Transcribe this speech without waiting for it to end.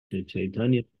Shri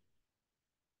Chaitanya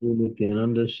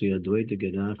Nityananda Shri Advaita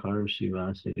Gadadhar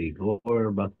Srivasadi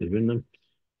Gaur Bhaktivinoda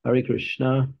Hare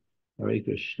Krishna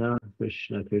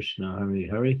Krishna Krishna Hare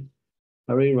Hare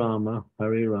Hare Rama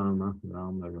Rama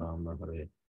Rama Hare.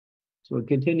 So we're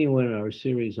continuing our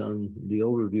series on the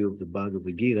overview of the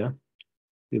Bhagavad Gita.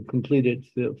 We've completed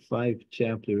 5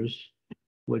 chapters,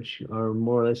 which are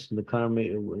more or less in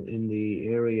the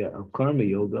area of karma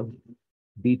yoga,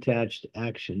 detached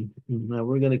action. Now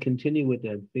we're going to continue with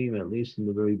that theme, at least in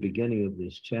the very beginning of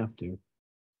this chapter.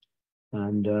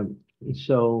 And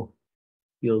so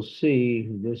you'll see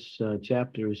this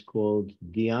chapter is called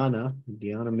Dhyana.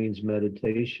 Dhyana means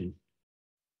meditation.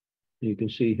 You can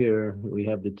see here we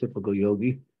have the typical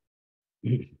yogi.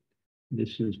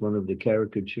 This is one of the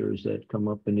caricatures that come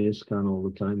up in ISKCON all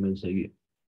the time as the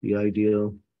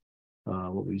ideal,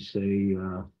 what we say,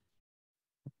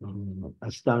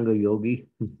 Astanga yogi.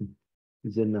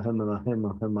 Is in the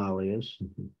Himalayas.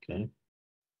 Okay.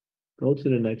 Go to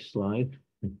the next slide.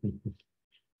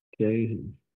 Okay.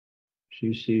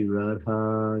 Shri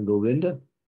Radha Govinda.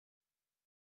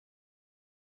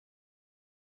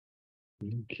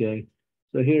 Okay.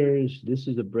 So this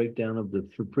is a breakdown of the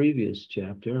previous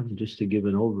chapter, just to give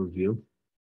an overview.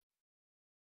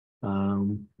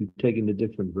 We've taken the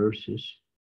different verses.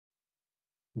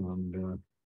 And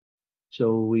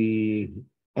so we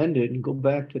ended, and go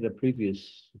back to the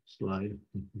previous slide.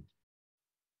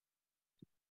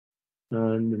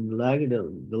 And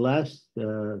the last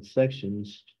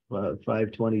sections,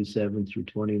 527 through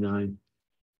 29,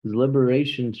 is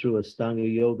liberation through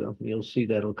Astanga Yoga. You'll see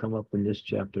that'll come up in this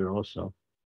chapter also.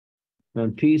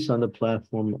 And peace on the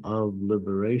platform of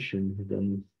liberation.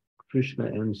 Then Krishna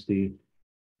ends the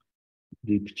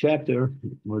chapter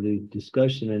or the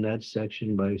discussion in that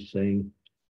section by saying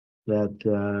that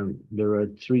there are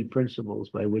 3 principles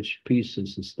by which peace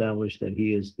is established, that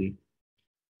he is the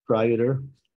proprietor,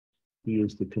 he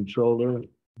is the controller,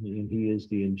 and he is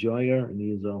the enjoyer, and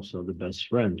he is also the best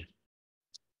friend.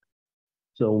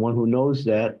 So one who knows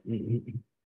that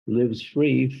lives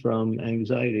free from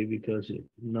anxiety, because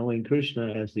knowing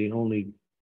Krishna as the only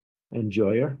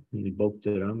enjoyer,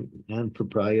 and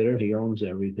proprietor, he owns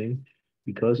everything.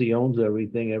 Because he owns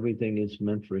everything, everything is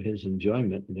meant for his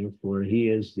enjoyment. And therefore, he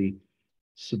is the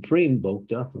supreme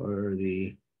bhokta, or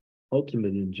the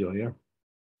ultimate enjoyer,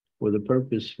 for the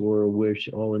purpose for which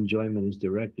all enjoyment is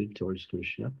directed towards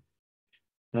Krishna.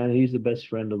 And he's the best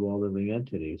friend of all living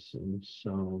entities. And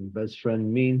so best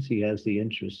friend means he has the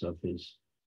interests of his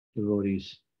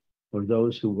devotees, or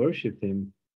those who worship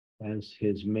him, as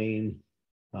his main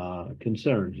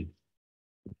concern.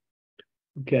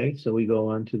 Okay, so we go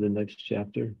on to the next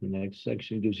chapter. The next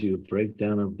section gives you a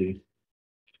breakdown of these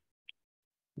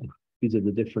are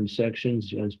the different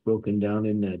sections as broken down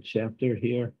in that chapter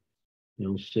here.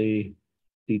 You'll see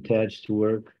detached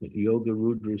work. Yoga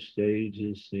Rudra stage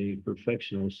is the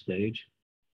perfectional stage.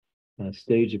 A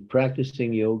stage of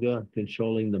practicing yoga,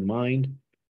 controlling the mind.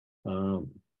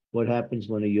 What happens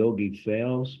when a yogi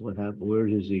fails? Where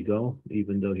does he go,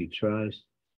 even though he tries?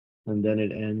 And then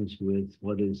it ends with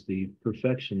what is the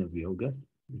perfection of yoga.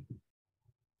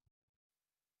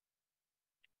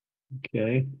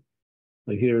 Okay.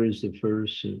 Here is the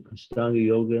first Astanga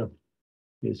Yoga.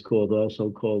 It's also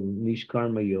called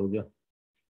Nishkarma Yoga,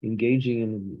 engaging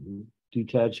in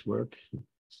detached work.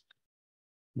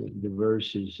 The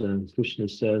verse is, Krishna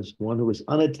says, one who is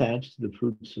unattached to the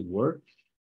fruits of work,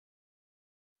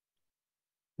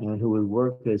 and who will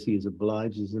work as he is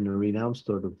obliged, is in a renounced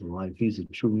sort of life. He's a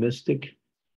true mystic.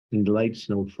 He lights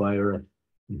no fire,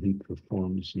 and he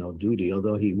performs no duty.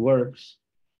 Although he works,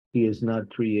 he is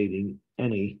not creating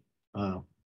any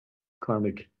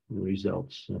karmic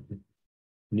results.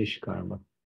 Nishkarma.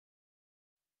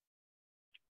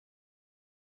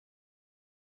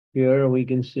 Here we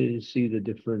can see the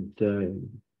different,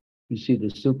 you see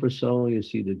the super soul, you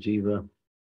see the jiva,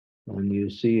 and you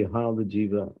see how the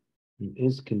jiva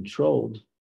is controlled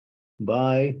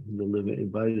by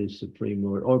the Supreme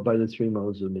Lord, or by the 3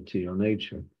 modes of material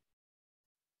nature.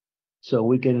 So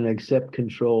we can accept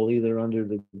control either under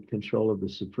the control of the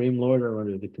Supreme Lord or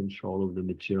under the control of the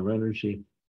material energy.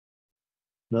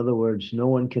 In other words, no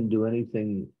one can do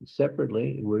anything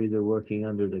separately. We're either working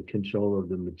under the control of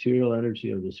the material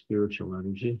energy or the spiritual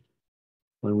energy.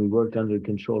 When we work under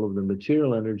control of the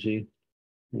material energy,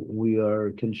 we are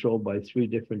controlled by 3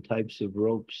 different types of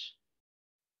ropes.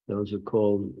 Those are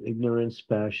called ignorance,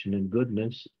 passion, and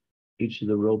goodness. Each of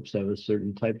the ropes have a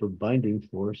certain type of binding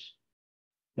force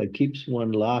that keeps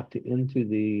one locked into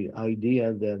the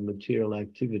idea that material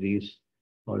activities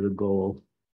are the goal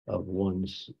of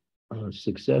one's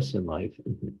success in life.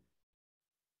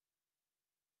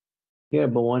 Yeah,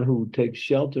 but one who takes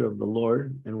shelter of the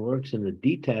Lord and works in a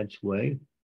detached way,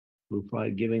 who by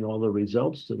giving all the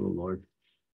results to the Lord,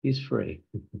 he's free.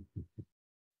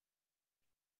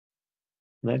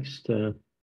 Next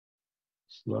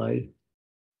slide.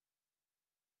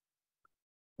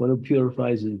 One who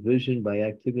purifies his vision by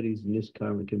activities in this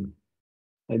karma can,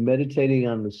 by meditating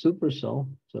on the super soul,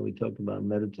 so we talk about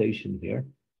meditation here,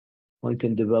 one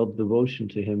can develop devotion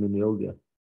to him in yoga.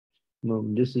 Well,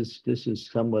 this is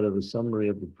somewhat of a summary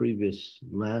of the previous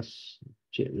last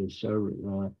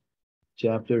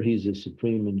chapter. He's a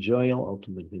supreme enjoyer,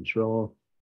 ultimate control,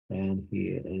 and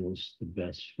he is the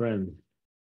best friend.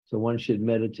 So one should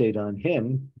meditate on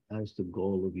him as the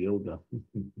goal of yoga.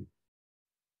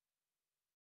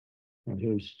 And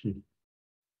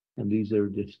these are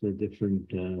just the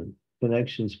different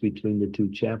connections between the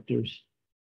two chapters.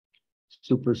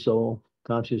 Super soul,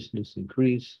 consciousness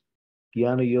increase.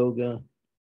 Jnana yoga,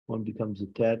 one becomes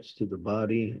attached to the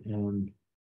body, and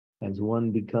as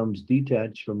one becomes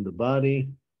detached from the body,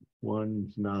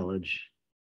 one's knowledge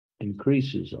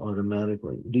increases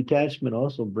automatically. Detachment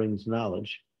also brings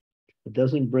knowledge. It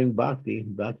doesn't bring bhakti.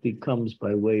 Bhakti comes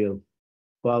by way of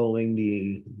following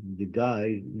the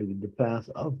guide, the path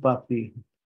of bhakti,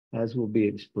 as will be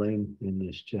explained in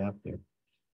this chapter.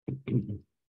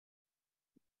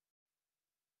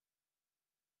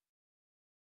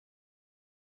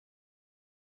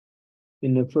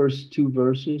 In the first two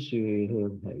verses,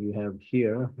 you have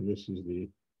here, this is the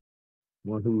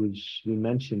one who is, we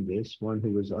mentioned this, one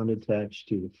who is unattached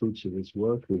to the fruits of his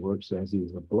work, who works as he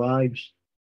is obliged,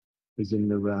 is in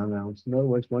the roundhouse. In other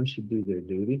words, one should do their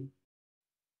duty.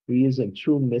 He is a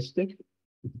true mystic.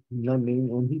 I mean,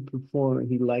 when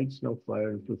he lights no fire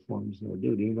and performs no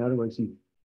duty. In other words,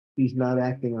 he's not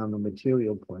acting on the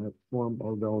material platform,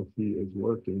 although he is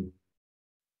working.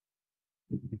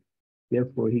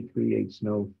 Therefore, he creates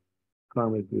no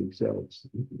karmic results.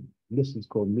 This is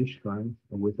called nishkarm,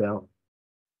 without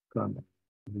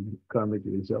karmic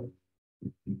result.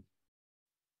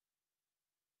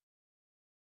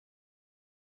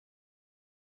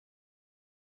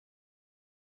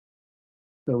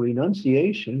 So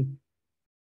renunciation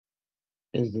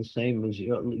is the same as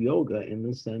yoga in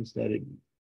the sense that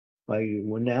by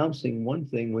renouncing one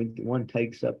thing, one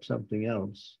takes up something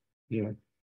else. Here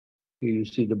you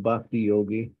see the bhakti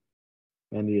yogi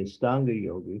and the Astanga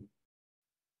yogi.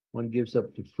 One gives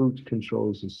up the fruit,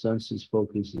 controls his senses,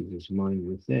 focuses his mind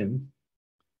within.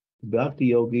 The bhakti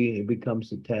yogi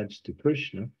becomes attached to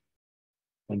Krishna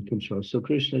and control. So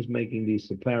Krishna is making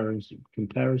these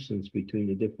comparisons between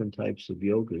the different types of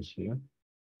yogas here.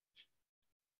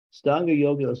 Stanga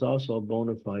yoga is also a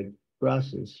bona fide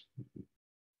process,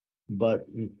 but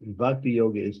bhakti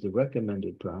yoga is the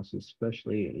recommended process,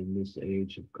 especially in this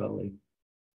age of Kali.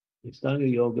 Stanga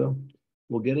yoga,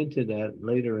 we'll get into that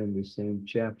later in the same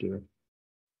chapter,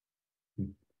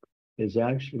 is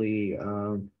actually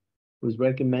was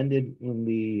recommended in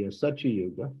the Satya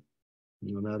Yuga,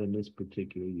 not in this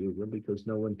particular yuga, because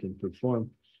no one can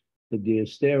perform the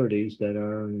austerities that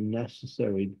are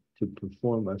necessary to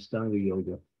perform Astanga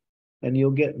Yoga. And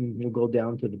you'll go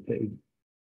down to the page,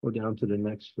 go down to the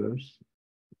next verse.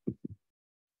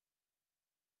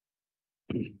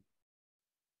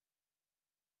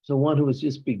 So one who is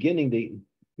just beginning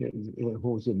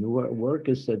who's in the work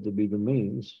is said to be the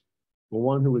means. But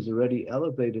one who is already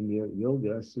elevated in the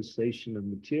yoga, cessation of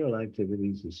material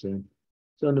activities is said.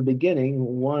 So in the beginning,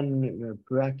 one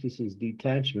practices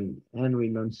detachment and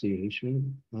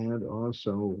renunciation, and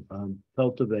also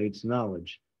cultivates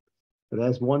knowledge. But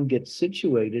as one gets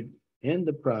situated in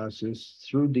the process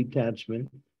through detachment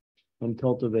and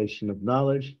cultivation of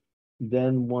knowledge,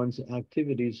 then one's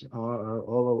activities are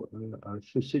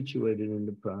situated in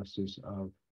the process of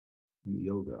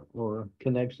yoga or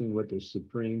connection with the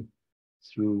Supreme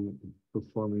through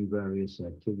performing various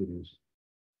activities.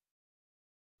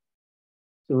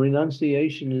 So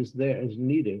renunciation is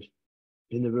needed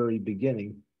in the very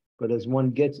beginning, but as one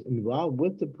gets involved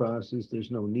with the process, there's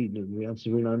no need of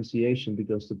renunciation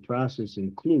because the process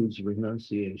includes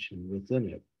renunciation within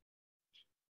it.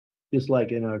 Just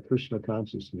like in our Krishna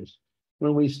consciousness.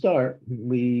 When we start,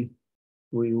 we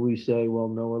say, well,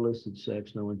 no illicit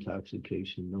sex, no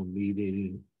intoxication, no meat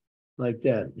eating, like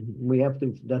that. We have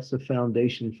to, that's the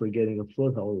foundation for getting a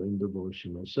foothold in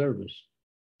devotional service.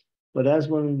 But as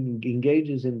one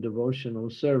engages in devotional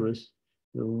service,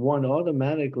 one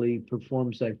automatically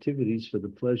performs activities for the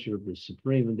pleasure of the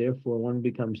Supreme, and therefore one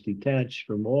becomes detached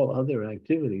from all other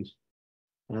activities.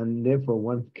 And therefore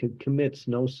one commits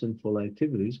no sinful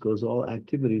activities because all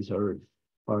activities are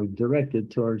directed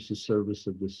towards the service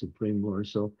of the Supreme Lord.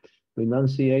 So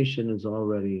Renunciation is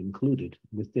already included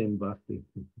within bhakti.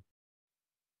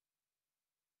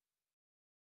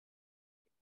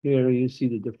 Here you see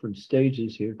the different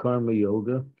stages here: karma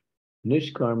yoga,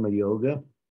 nishkarma yoga,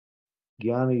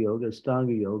 jnana yoga,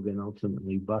 stanga yoga, and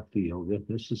ultimately bhakti yoga.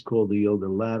 This is called the yoga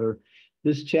ladder.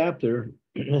 This chapter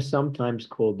is sometimes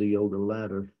called the yoga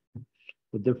ladder.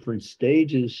 The different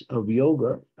stages of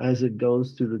yoga as it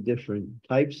goes through the different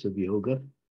types of yoga.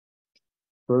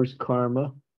 First,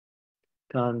 karma,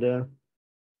 kanda,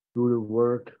 fruit of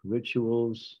work,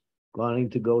 rituals, wanting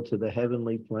to go to the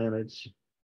heavenly planets.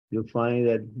 You'll find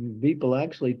that people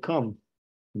actually come.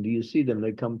 And do you see them?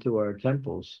 They come to our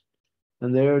temples,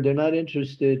 and they're not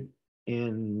interested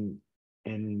in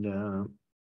in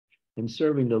in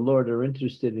serving the Lord. They're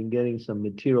interested in getting some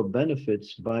material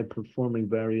benefits by performing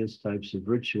various types of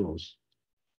rituals,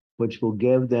 which will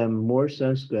give them more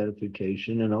sense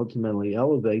gratification and ultimately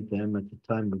elevate them at the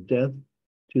time of death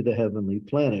to the heavenly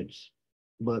planets.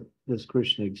 But as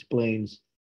Krishna explains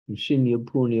in Shinya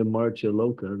Punya Marcha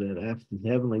Loka, that after the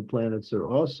heavenly planets are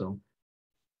also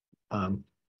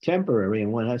temporary,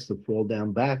 and one has to fall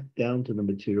back down to the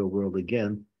material world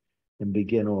again and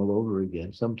begin all over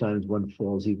again. Sometimes one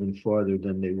falls even farther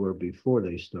than they were before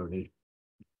they started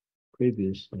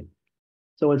previously.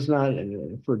 So it's not,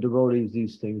 for devotees,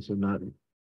 these things are not.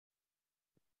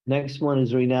 Next one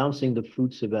is renouncing the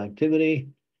fruits of activity.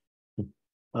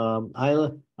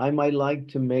 I might like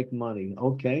to make money.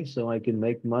 Okay, so I can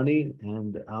make money,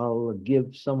 and I'll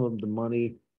give some of the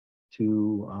money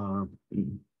to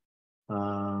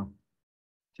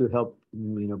help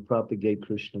propagate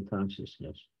Krishna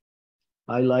consciousness.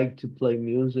 I like to play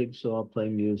music, so I'll play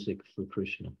music for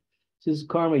Krishna. This is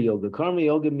karma yoga. Karma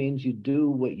yoga means you do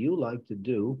what you like to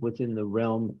do within the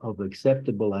realm of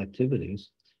acceptable activities,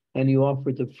 and you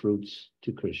offer the fruits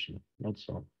to Krishna. That's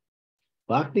all.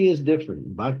 Bhakti is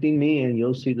different. Bhakti means, and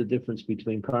you'll see the difference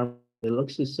between karma. It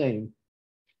looks the same.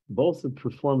 Both are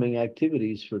performing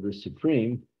activities for the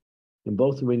Supreme, and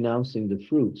both are renouncing the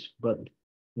fruits. But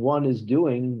one is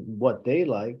doing what they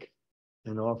like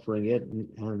and offering it,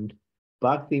 and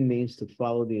bhakti means to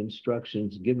follow the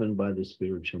instructions given by the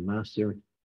spiritual master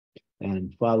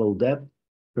and follow that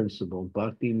principle.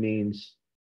 Bhakti means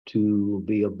to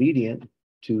be obedient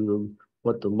to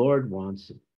what the Lord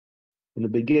wants. In the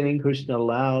beginning, Krishna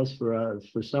allows for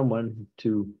someone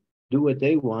to do what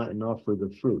they want and offer the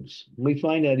fruits. We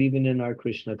find that even in our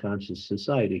Krishna conscious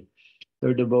society,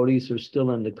 their devotees are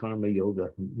still in the karma yoga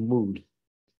mood.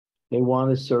 They want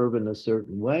to serve in a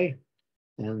certain way,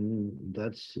 and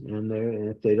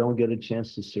if they don't get a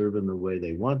chance to serve in the way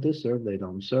they want to serve, they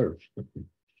don't serve.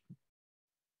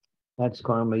 That's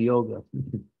karma yoga.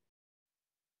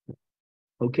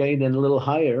 Okay, then a little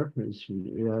higher is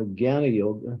jnana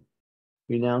yoga,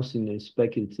 renouncing the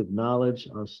speculative knowledge,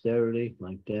 austerity,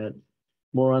 like that.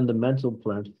 More on the mental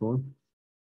platform,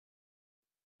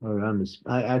 or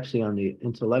actually on the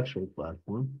intellectual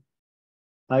platform.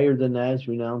 Higher than that is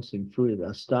renouncing fruit.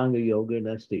 Astanga yoga,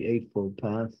 that's the Eightfold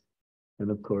Path.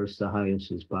 And of course, the highest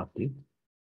is bhakti.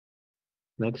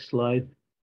 Next slide.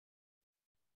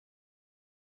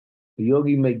 The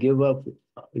yogi may give up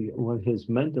when his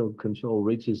mental control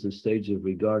reaches the stage of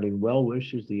regarding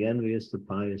well-wishers, the envious, the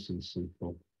pious, and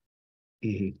sinful.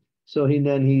 So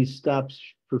he stops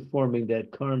performing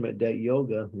that karma, that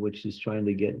yoga, which is trying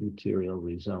to get material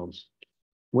results.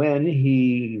 When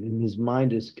his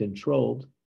mind is controlled.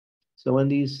 So in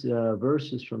these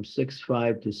verses from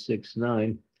 6.5 to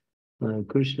 6.9,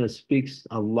 Krishna speaks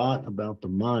a lot about the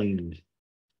mind.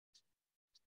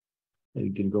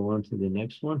 You can go on to the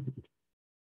next one.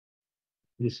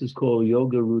 This is called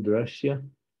Yoga Rudrasya.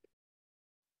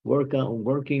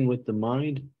 Working with the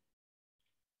mind.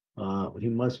 He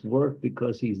must work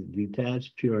because he's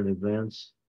detached, pure, and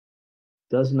advanced.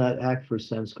 Does not act for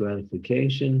sense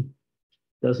gratification.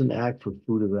 Doesn't act for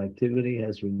fruit of activity.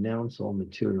 Has renounced all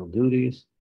material duties.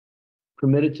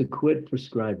 Permitted to quit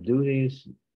prescribed duties.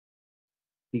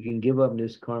 He can give up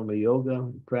this karma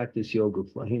yoga, practice yoga,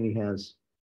 he has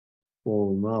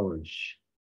full knowledge.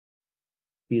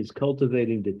 He is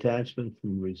cultivating detachment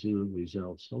from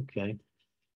results. Okay.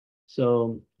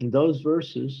 So in those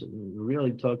verses,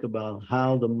 really talk about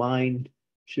how the mind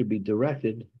should be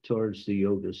directed towards the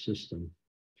yoga system.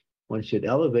 One should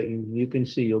elevate, you can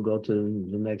see, you'll go to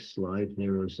the next slide,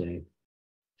 there is a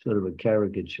sort of a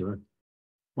caricature.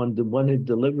 One who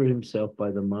delivered himself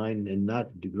by the mind and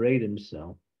not degrade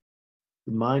himself.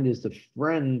 The mind is the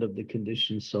friend of the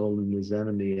conditioned soul and his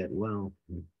enemy at will.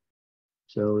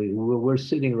 So we're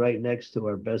sitting right next to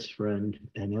our best friend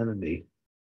and enemy,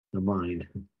 the mind.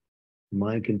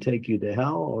 Mind can take you to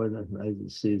hell, or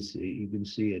you can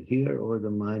see it here, or the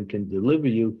mind can deliver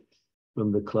you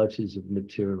from the clutches of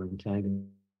material entanglement.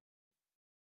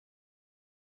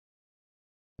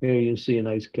 Here you see a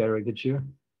nice caricature.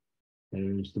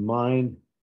 There's the mind.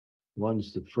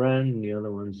 One's the friend, the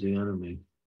other one's the enemy.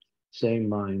 Same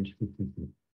mind.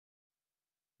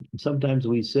 Sometimes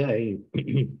we say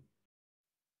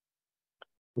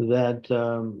that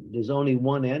there's only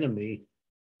one enemy,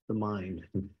 the mind.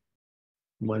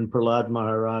 When Prahlad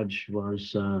Maharaj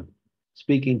was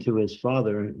speaking to his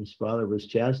father was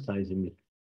chastising me.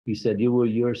 He said,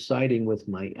 you're siding with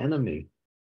my enemy.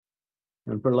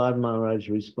 And Prahlad Maharaj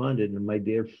responded, my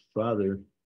dear father,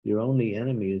 your only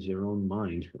enemy is your own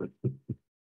mind.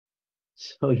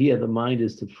 So yeah, the mind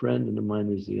is the friend and the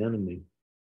mind is the enemy.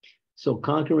 So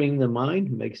conquering the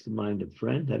mind makes the mind a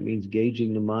friend. That means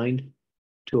gauging the mind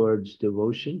towards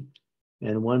devotion.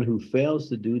 And one who fails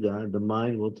to do that, the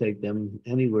mind will take them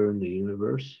anywhere in the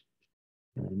universe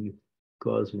and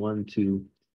cause one to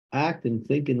act and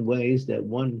think in ways that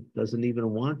one doesn't even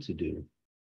want to do,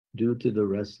 due to the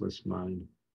restless mind.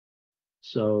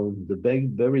 So the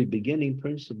very beginning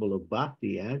principle of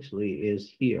bhakti actually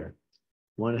is here.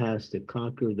 One has to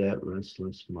conquer that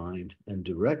restless mind and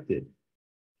direct it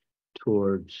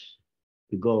towards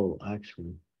the goal,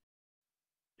 actually.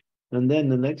 And then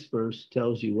the next verse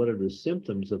tells you what are the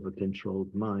symptoms of a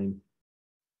controlled mind.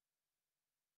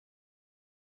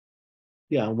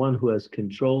 Yeah, one who has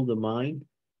controlled the mind,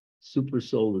 super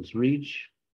soul is reached.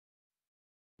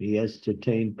 He has to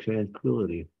attain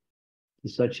tranquility. To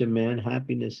such a man,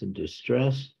 happiness and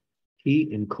distress,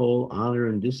 heat and cold, honor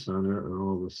and dishonor are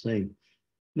all the same.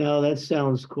 Now that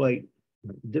sounds quite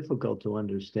difficult to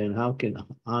understand. How can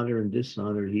honor and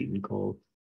dishonor, heat and cold,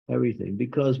 everything?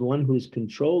 Because one who's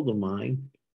controlled the mind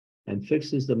and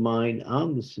fixes the mind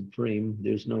on the supreme,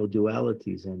 there's no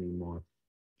dualities anymore.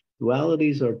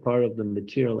 Dualities are part of the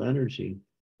material energy,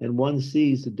 and one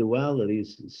sees the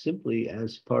dualities simply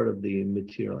as part of the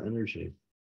material energy.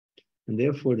 And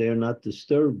therefore, they are not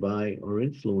disturbed by or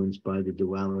influenced by the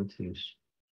dualities.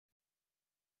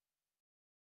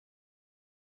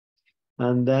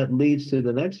 And that leads to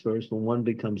the next verse, when one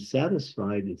becomes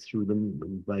satisfied through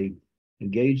them by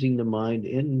engaging the mind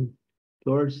in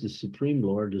towards the Supreme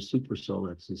Lord, the Super Soul,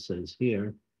 as it says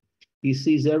here, he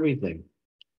sees everything.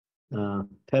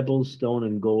 Pebble, stone,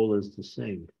 and gold is the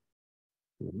same.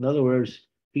 In other words,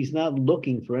 he's not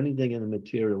looking for anything in the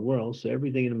material world, so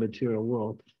everything in the material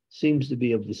world seems to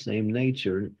be of the same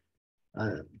nature,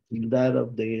 that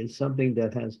of the something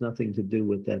that has nothing to do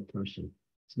with that person.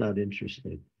 It's not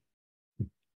interesting.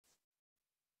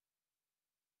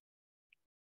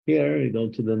 Here you go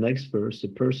to the next verse. The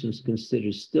person is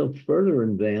considered still further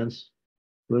advanced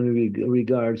when he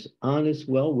regards honest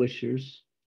well-wishers,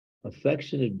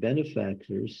 affectionate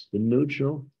benefactors, the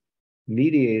neutral,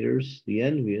 mediators, the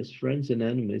envious, friends and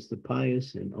enemies, the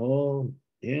pious,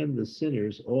 and the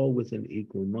sinners, all with an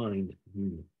equal mind.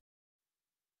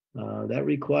 That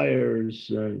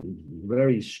requires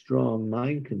very strong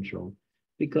mind control,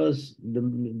 because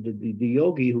the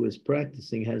yogi who is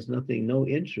practicing has no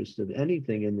interest of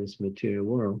anything in this material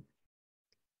world.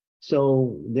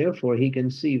 So therefore, he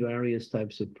can see various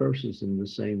types of persons in the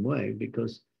same way,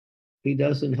 because he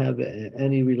doesn't have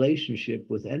any relationship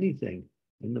with anything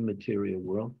in the material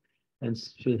world. And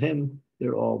for him,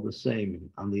 they're all the same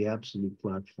on the absolute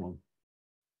platform.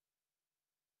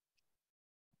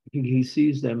 He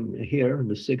sees them here,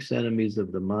 the six enemies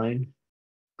of the mind: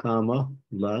 kama,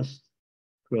 lust;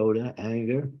 krodha,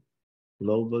 anger;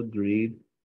 lobha, greed;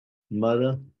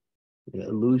 mada,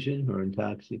 illusion or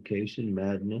intoxication,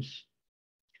 madness;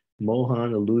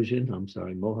 mohan,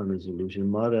 mohan is illusion;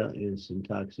 mada is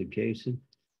intoxication;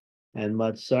 and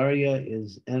matsarya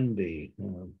is envy.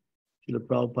 Srila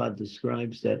Prabhupada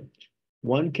describes that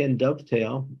one can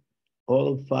dovetail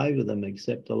all of five of them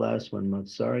except the last one,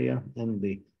 matsarya,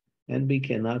 envy. Envy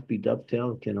cannot be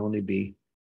dovetailed, it can only be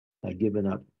given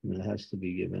up. It has to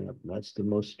be given up. That's the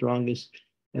most strongest,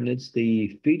 and it's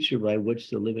the feature by which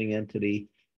the living entity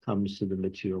comes to the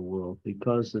material world,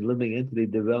 because the living entity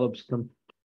develops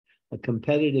a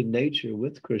competitive nature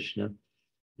with Krishna.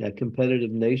 That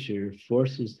competitive nature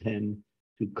forces him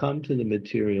to come to the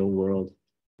material world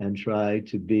and try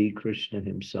to be Krishna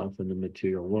himself in the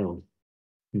material world.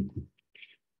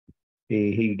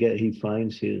 He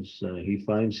finds his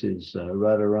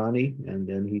Radharani, and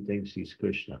then he thinks he's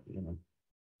Krishna.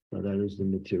 So that is the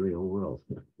material world.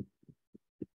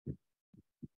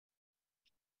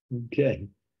 Okay.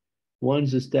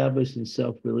 One's established in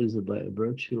self-realization by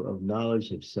virtue of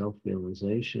knowledge of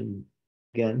self-realization.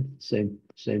 Again, same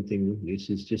thing. This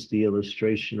is just the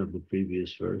illustration of the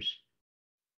previous verse.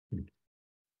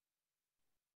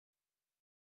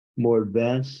 more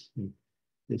advanced.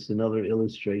 It's another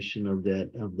illustration of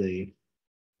that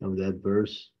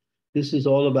verse. This is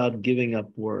all about giving up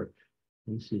work.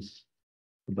 This is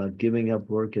about giving up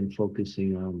work and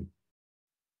focusing on,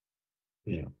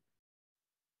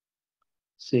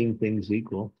 seeing things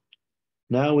equal.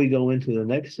 Now we go into the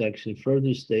next section,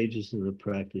 further stages of the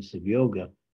practice of yoga.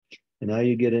 And now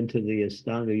you get into the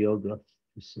Ashtanga yoga,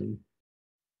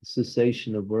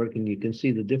 cessation of work, and you can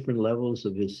see the different levels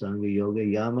of Ashtanga yoga: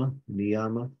 yama,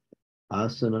 niyama,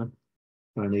 asana,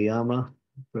 pranayama,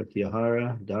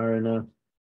 pratyahara, dharana,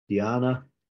 dhyana,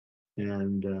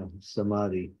 and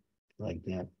samadhi, like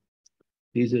that.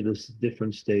 These are the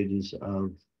different stages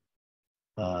of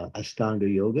Ashtanga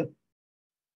yoga.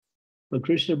 But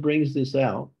Krishna brings this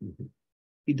out.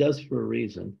 He does for a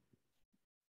reason.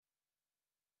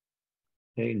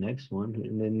 Okay, next one.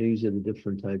 And then these are the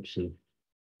different types of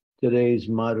today's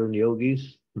modern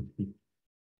yogis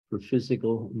for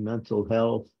physical, mental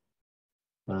health,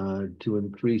 to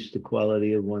increase the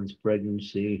quality of one's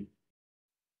pregnancy,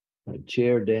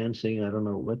 chair dancing. I don't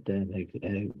know what that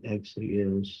actually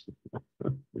is.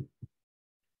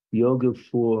 Yoga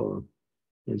for,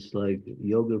 it's like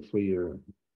yoga for your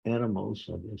animals,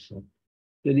 I guess. So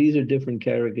these are different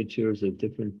caricatures of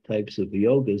different types of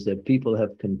yogas that people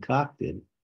have concocted.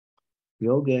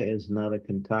 Yoga is not a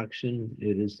concoction.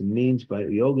 It is the means by,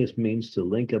 yoga means to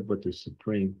link up with the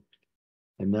Supreme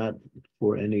and not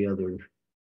for any other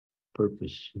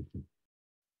purpose.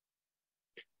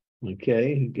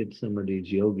 Okay, get some of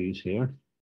these yogis here.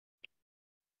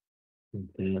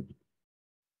 Like that.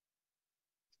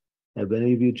 Have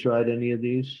any of you tried any of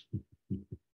these?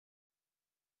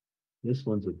 This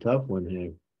one's a tough one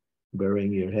here,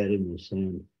 burying your head in the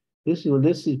sand. This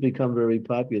has become very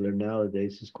popular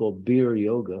nowadays. It's called beer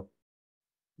yoga.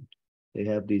 They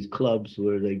have these clubs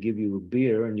where they give you a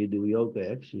beer and you do yoga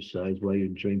exercise while you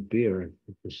drink beer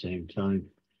at the same time.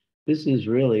 This is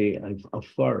really a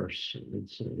farce.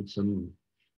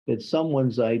 It's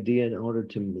someone's idea in order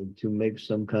to make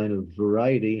some kind of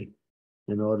variety,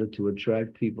 in order to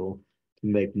attract people to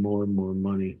make more and more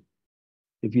money.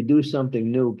 If you do something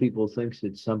new, people think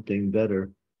it's something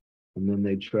better, and then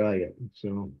they try it.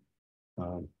 So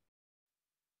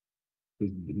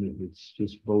it's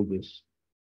just bogus.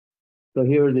 So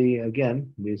here are these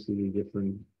are the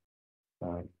different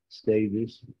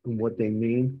stages and what they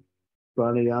mean.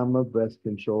 Pranayama, breath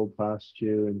control,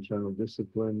 posture, internal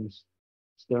disciplines,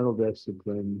 external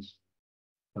disciplines,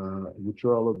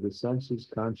 withdrawal of the senses,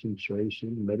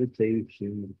 concentration,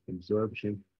 meditation,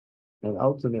 absorption, and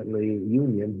ultimately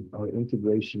union or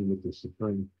integration with the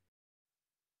Supreme.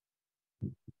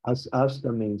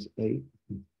 Asta means 8.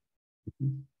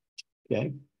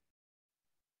 Okay.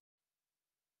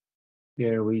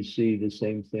 Here we see the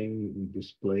same thing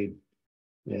displayed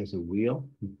as a wheel.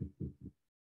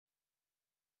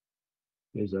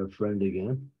 Here's our friend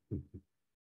again.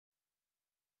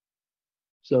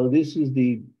 So this is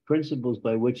the principles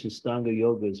by which Ashtanga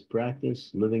yoga is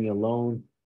practiced: living alone,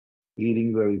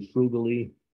 eating very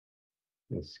frugally,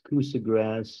 kusa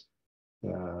grass,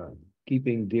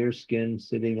 keeping deerskin,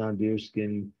 sitting on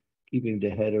deerskin, keeping the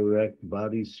head erect,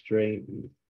 body straight,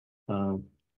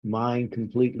 mind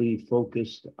completely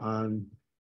focused on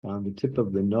the tip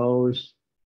of the nose,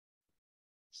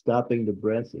 stopping the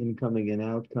breath incoming and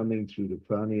outcoming through the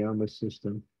pranayama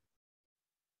system.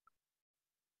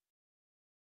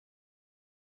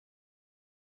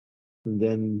 And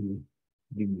then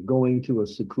going to a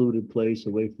secluded place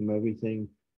away from everything,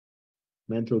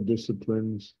 mental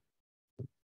disciplines.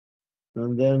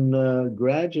 And then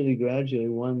gradually,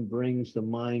 one brings the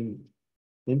mind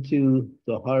into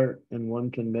the heart, and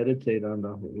one can meditate on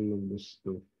the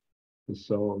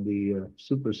soul, the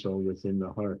super soul within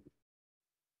the heart.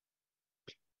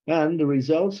 And the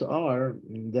results are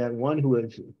that one who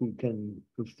can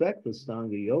perfect the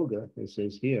Ashtanga yoga, it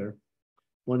says here,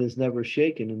 one is never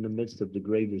shaken in the midst of the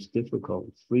greatest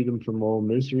difficulties, freedom from all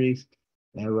miseries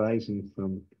arising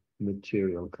from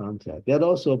material contact. That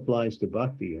also applies to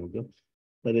Bhakti yoga,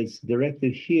 but it's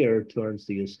directed here towards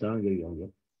the Ashtanga yoga.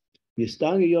 The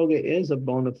Ashtanga yoga is a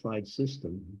bona fide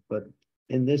system, but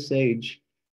in this age,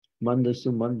 Manda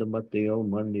Sumanda Mateo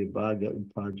Mandi Bhaga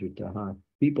Upadritaha.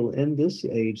 People in this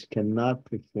age cannot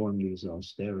perform these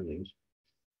austerities,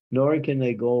 nor can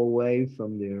they go away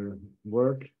from their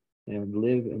work and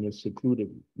live in a secluded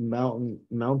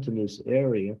mountainous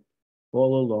area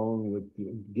all alone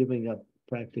with giving up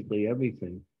practically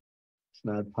everything. It's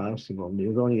not possible.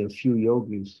 There's only a few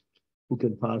yogis who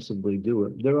can possibly do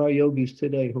it. There are yogis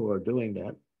today who are doing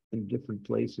that in different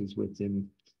places within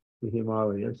the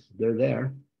Himalayas. They're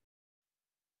there.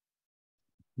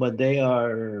 But they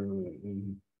are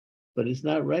But it's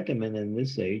not recommended in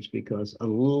this age because a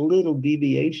little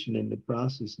deviation in the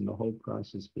process and the whole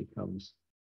process becomes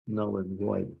null and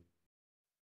void.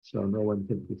 So no one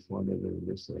can perform it in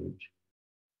this age.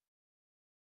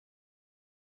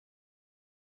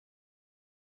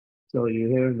 So you're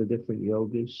hearing the different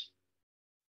yogas.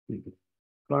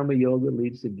 Karma yoga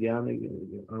leads to jnana.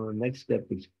 Our next step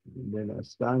is then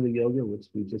Ashtanga yoga, which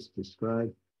we just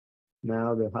described.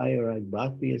 Now the higher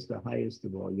bhakti is the highest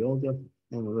of all yoga,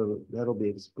 and that'll be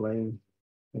explained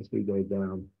as we go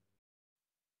down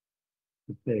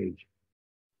the page.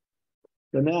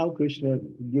 So now Krishna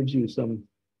gives you some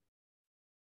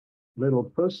little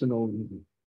personal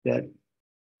that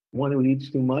one who eats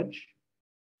too much,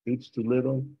 eats too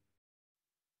little,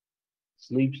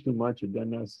 sleeps too much, or does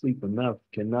not sleep enough,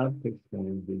 cannot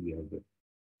perform the yoga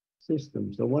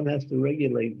system. So one has to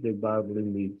regulate their bodily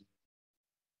needs.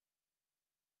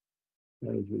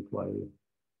 That is required.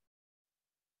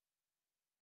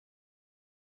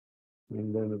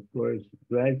 And then, of course,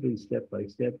 gradually, step by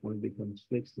step, one becomes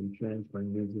fixed and trained by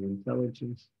means of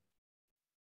intelligence.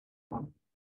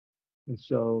 And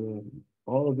so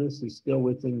all of this is still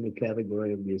within the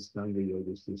category of the Ashtanga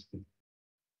yoga system.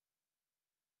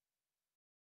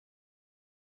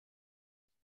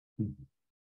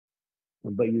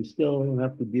 But you still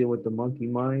have to deal with the monkey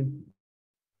mind.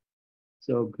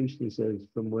 So Krishna says,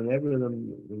 from whenever the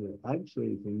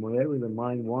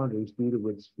mind wanders due to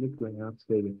its flickering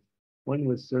outstating, one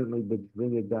would certainly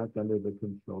bring it back under the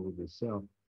control of the self.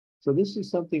 So this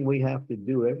is something we have to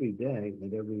do every day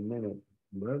and every minute.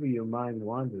 Wherever your mind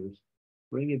wanders,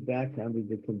 bring it back under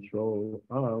the control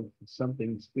of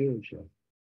something spiritual.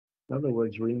 In other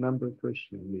words, remember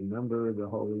Krishna, remember the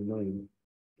holy name.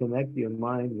 Connect your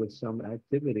mind with some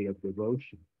activity of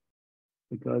devotion.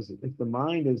 Because if the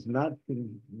mind is not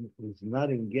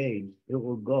engaged, it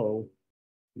will go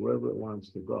wherever it wants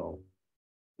to go.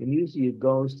 And usually it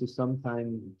goes to some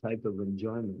type of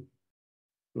enjoyment.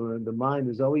 Where the mind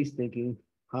is always thinking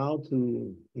how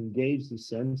to engage the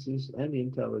senses and the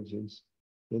intelligence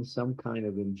in some kind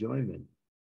of enjoyment.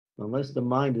 Unless the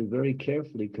mind is very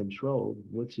carefully controlled,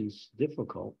 which is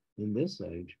difficult in this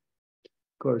age.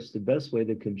 Of course, the best way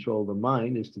to control the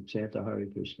mind is to chant the Hare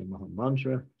Krishna Maha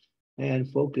Mantra and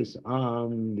focus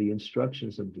on the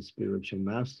instructions of the spiritual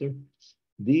master.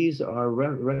 These are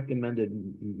recommended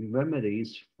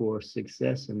remedies for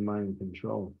success in mind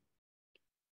control.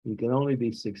 You can only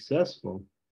be successful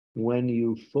when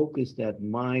you focus that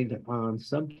mind on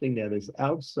something that is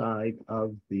outside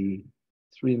of the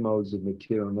three modes of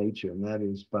material nature, and that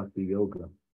is bhakti yoga.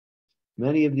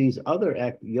 Many of these other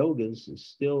yogas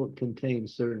still contain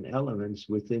certain elements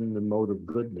within the mode of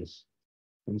goodness.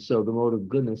 And so the mode of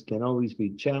goodness can always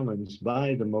be challenged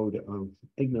by the mode of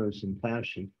ignorance and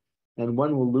passion. And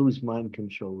one will lose mind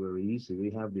control very easily.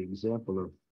 We have the example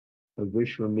of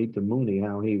Vishwamitra Muni,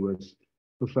 how he was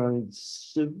performing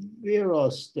severe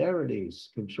austerities,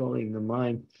 controlling the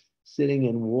mind, sitting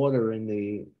in water in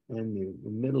the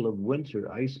middle of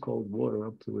winter, ice cold water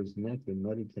up to his neck and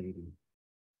meditating.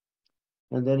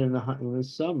 And then in the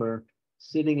summer,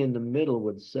 sitting in the middle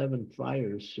with 7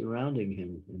 fires surrounding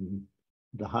him and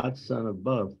the hot sun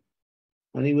above.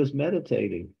 And he was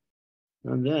meditating.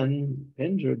 And then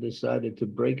Indra decided to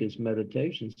break his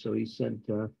meditation. So he sent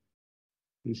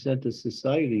a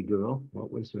society girl. What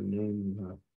was her name?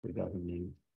 Forgot her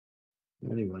name.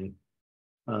 Anyway,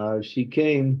 she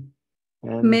came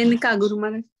and Menaka, Guru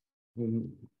Maharaj.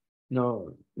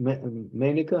 No,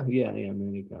 Menaka? Yeah,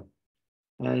 Menaka.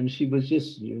 And she was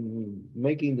just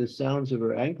making the sounds of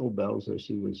her ankle bells as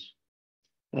she was,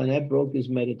 and that broke his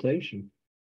meditation.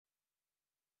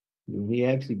 And he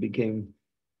actually became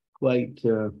quite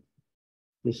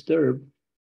disturbed.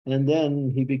 And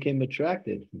then he became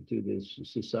attracted to this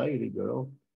society girl,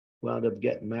 wound up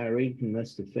getting married, and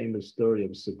that's the famous story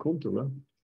of Sakuntala.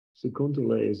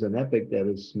 Sakuntala is an epic that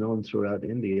is known throughout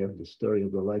India. The story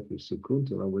of the life of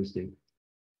Sakuntala was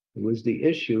the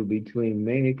issue between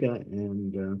Menaka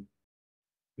and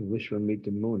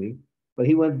Vishwamitra Muni. But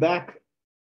he went back.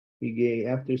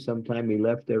 After some time, he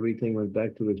left everything, went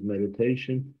back to his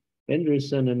meditation. Indra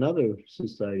sent another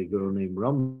society girl named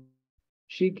Ram.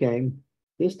 She came.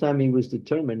 This time he was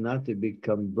determined not to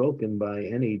become broken by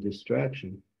any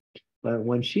distraction. But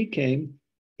when she came,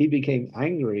 he became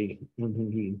angry,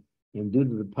 and due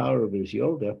to the power of his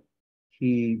yoga,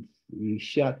 he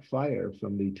shot fire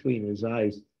from between his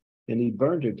eyes, and he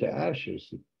burned her to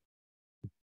ashes.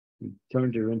 He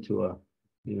turned her into a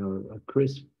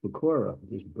crisp pakora,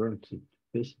 just burnt to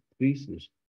pieces.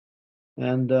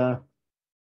 And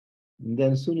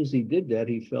then as soon as he did that,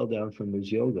 he fell down from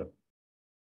his yoga.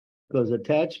 Because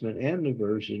attachment and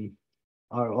aversion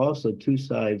are also two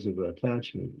sides of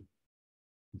attachment.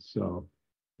 So,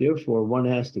 therefore, one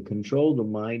has to control the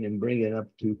mind and bring it up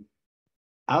to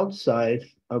outside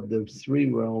of the three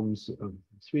realms of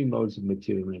three modes of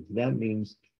material. That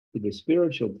means to the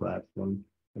spiritual platform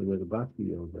or the bhakti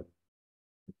yoga.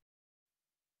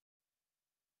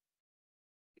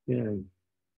 Yeah.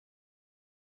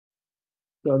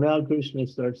 So now Krishna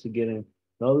starts to get in.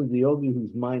 Though the yogi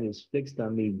whose mind is fixed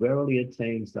on me verily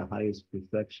attains the highest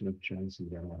perfection of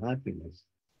transcendental happiness.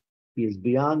 He is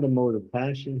beyond the mode of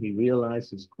passion. He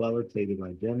realizes qualitative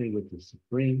identity with the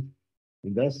Supreme,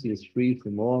 and thus he is free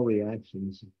from all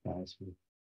reactions of passion,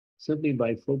 simply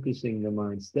by focusing the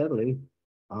mind steadily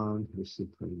on the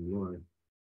Supreme Lord.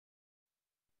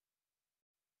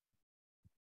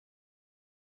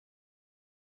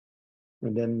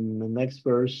 And then the next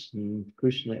verse,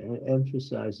 Krishna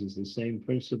emphasizes the same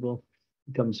principle,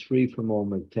 becomes free from all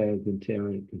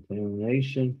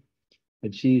contamination,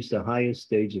 achieves the highest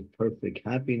stage of perfect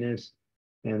happiness,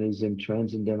 and is in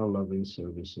transcendental loving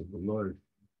service of the Lord.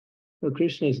 So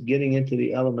Krishna is getting into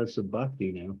the elements of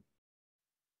bhakti now.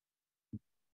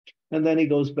 And then he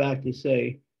goes back to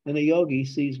say, and the yogi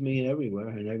sees me everywhere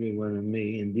and everyone in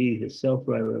me. Indeed, his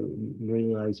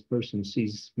self-realized person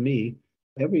sees me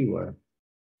everywhere.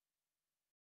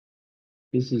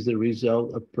 This is the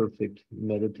result of perfect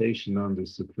meditation on the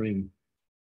Supreme.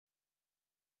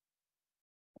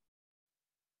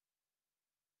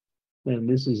 And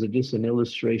this is just an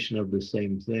illustration of the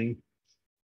same thing.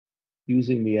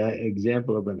 Using the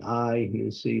example of an eye,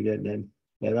 you see that then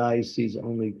that eye sees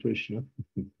only Krishna.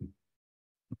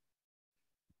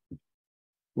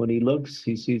 When he looks,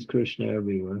 he sees Krishna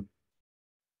everywhere.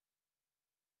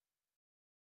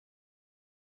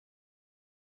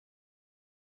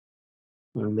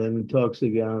 And then it talks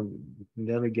again, and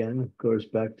then again, of course,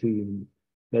 back to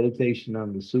meditation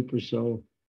on the super soul.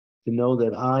 To know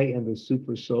that I and the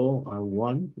super soul are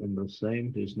one and the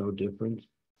same, there's no difference.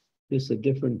 This is a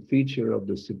different feature of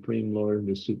the Supreme Lord,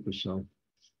 the super soul.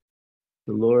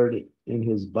 The Lord in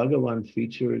his Bhagavan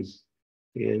features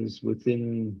is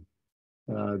within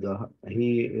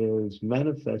he is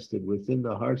manifested within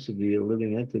the hearts of the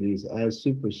living entities as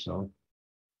super soul,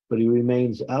 but he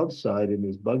remains outside in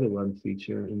his Bhagavan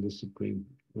feature in the supreme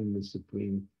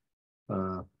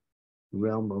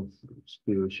realm of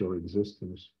spiritual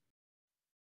existence.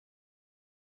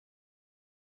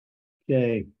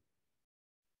 Okay.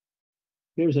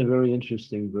 Here's a very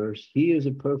interesting verse. He is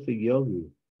a perfect yogi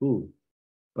who,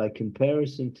 by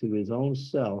comparison to his own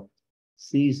self,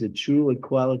 sees the true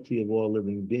equality of all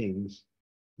living beings,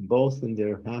 both in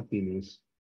their happiness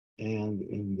and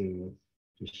in their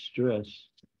distress.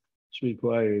 This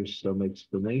requires some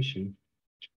explanation.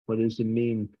 What does it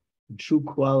mean? The true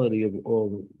quality of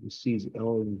all sees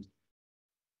all.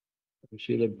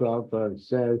 Srila Prabhupada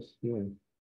says,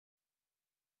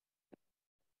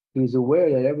 he's aware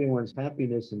that everyone's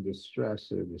happiness and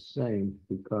distress are the same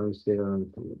because they are,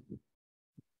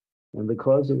 and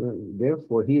because of it,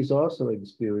 therefore, he's also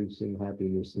experiencing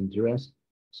happiness and distress.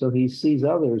 So he sees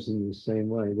others in the same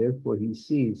way. Therefore, he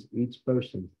sees each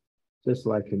person just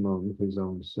like his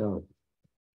own self.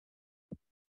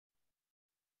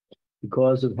 The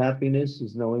cause of happiness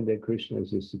is knowing that Krishna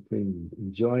is the supreme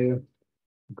enjoyer.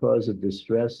 The cause of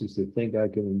distress is to think I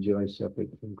can enjoy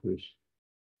separate from Krishna.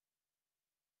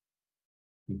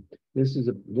 This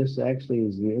actually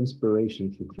is the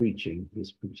inspiration for preaching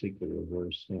this particular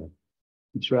verse. Yeah.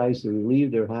 He tries to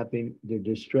relieve their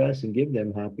distress and give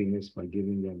them happiness by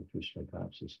giving them Krishna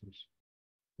consciousness.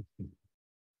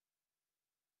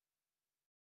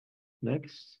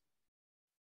 Next.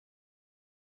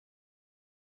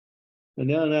 And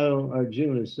now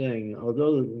Arjuna is saying,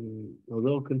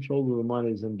 although control of the mind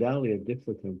is undoubtedly a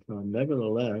difficult one,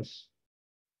 nevertheless,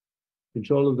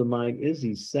 control of the mind is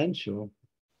essential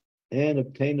and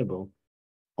obtainable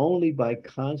only by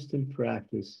constant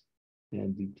practice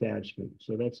and detachment.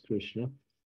 So that's Krishna.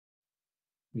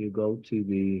 You go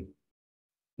to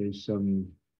there's some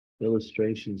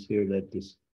illustrations here that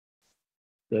this.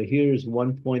 So here's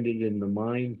one pointed in the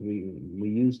mind. We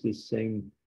use this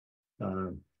same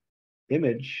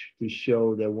image to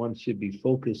show that one should be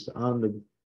focused on the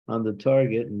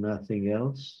target and nothing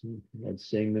else. That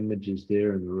same image is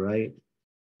there on the right.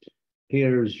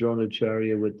 Here is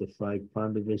Dronacharya with the 5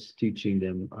 Pandavas teaching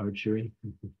them archery.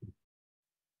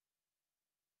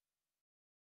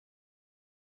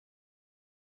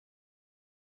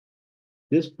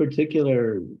 This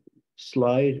particular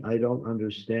slide, I don't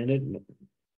understand it.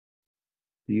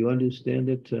 Do you understand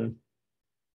it? So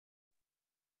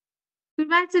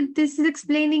this is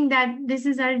explaining that this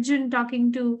is Arjun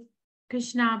talking to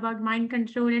Krishna about mind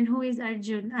control and who is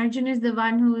Arjun. Arjun is the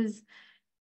one who is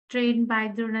trained by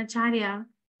Dronacharya.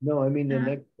 No, I mean the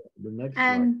Uh, next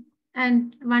slide.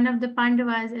 and one of the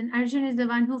Pandavas, and Arjun is the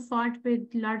one who fought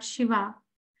with Lord Shiva.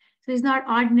 So he's not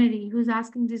ordinary who's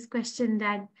asking this question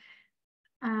that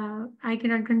I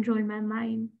cannot control my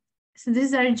mind. So this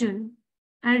is Arjun.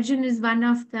 Arjun is one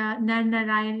of the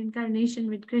Narayan incarnation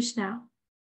with Krishna.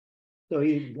 So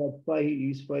he's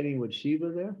fighting with Shiva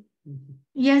there?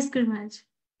 Yes, Guru Maharaj.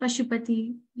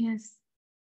 Pashupati, yes.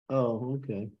 Oh,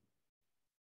 okay.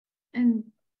 And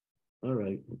all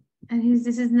right. And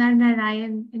this is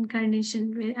Narayan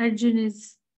incarnation where Arjun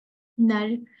is Nar.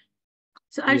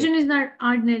 So Arjun is not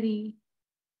ordinary.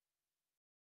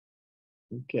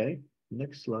 Okay,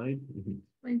 next slide.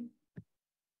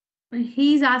 But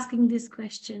he's asking this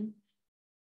question.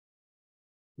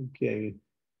 Okay.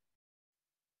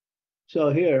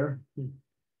 So here,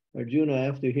 Arjuna,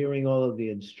 after hearing all of the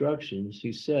instructions,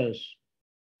 he says,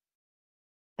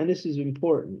 and this is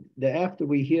important, that after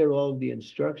we hear all of the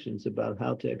instructions about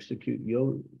how to execute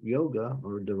yoga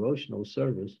or devotional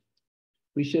service,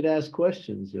 we should ask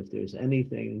questions if there's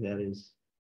anything that is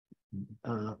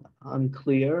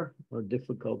unclear or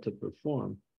difficult to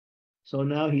perform. So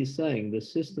now he's saying the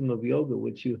system of yoga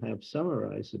which you have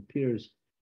summarized appears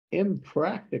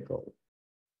impractical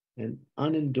and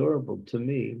unendurable to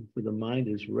me, for the mind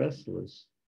is restless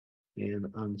and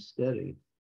unsteady.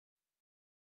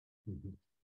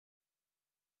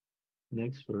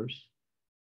 Next verse.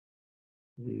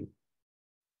 And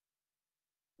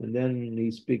then he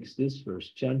speaks this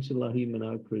verse, Chanchalahi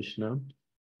mana Krishna,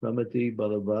 Ramati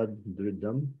Balavad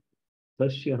Dridam,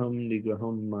 Tashyaham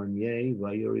Nigraham Manye,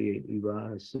 Vayuri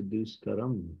Iva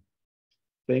Saduskaram.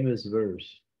 Famous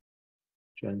verse.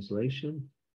 Translation: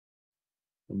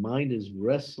 the mind is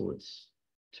restless,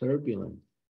 turbulent,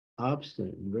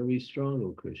 obstinate, and very strong,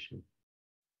 O Krishna.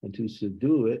 And to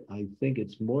subdue it, I think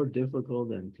it's more difficult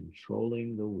than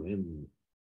controlling the wind.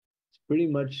 It's pretty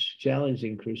much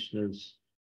challenging Krishna's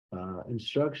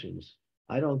instructions.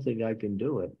 I don't think I can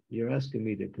do it. You're asking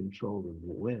me to control the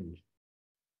wind.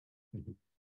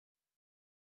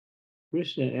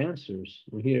 Krishna answers.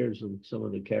 Well, here's some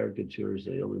of the caricatures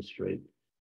that illustrate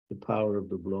the power of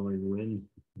the blowing wind.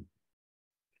 If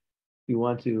you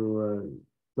want to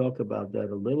talk about that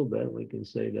a little bit, we can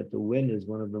say that the wind is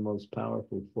one of the most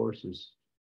powerful forces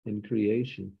in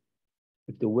creation.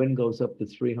 If the wind goes up to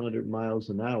 300 miles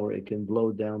an hour, it can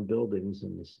blow down buildings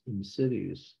in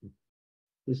cities.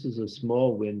 This is a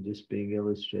small wind just being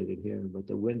illustrated here, but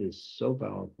the wind is so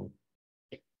powerful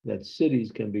that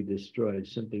cities can be destroyed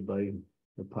simply by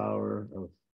the power of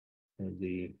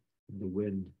the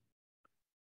wind.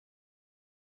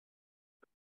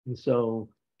 And so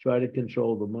try to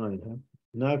control the mind.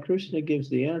 Now Krishna gives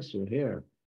the answer here.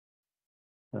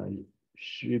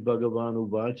 Shri Bhagavan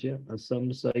Uvacha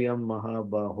Asamsayam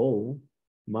Mahabaho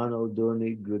Mano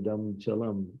Durni Gudam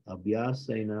Chalam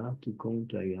Abhyasena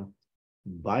Tukuntaya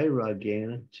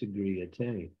Vairagena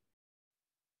Chigriyate.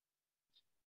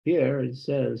 Here it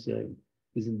says that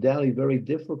it's undoubtedly very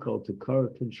difficult to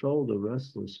control the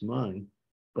restless mind,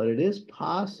 but it is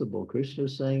possible. Krishna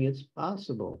is saying it's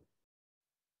possible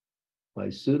by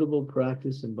suitable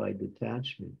practice and by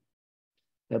detachment.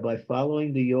 That by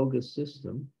following the yoga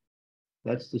system,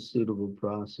 that's the suitable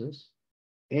process,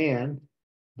 and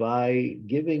by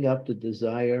giving up the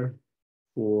desire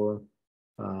for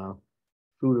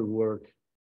fruitive work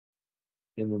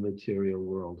in the material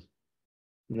world.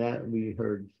 And that we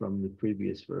heard from the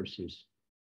previous verses,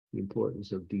 the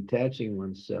importance of detaching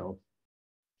oneself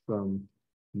from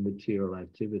material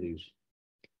activities.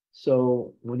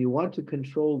 So when you want to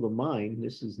control the mind,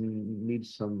 this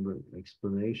needs some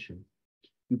explanation.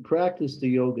 You practice the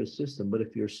yoga system, but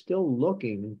if you're still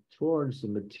looking towards the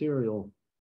material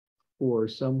for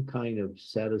some kind of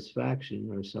satisfaction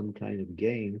or some kind of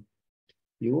gain,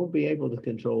 you won't be able to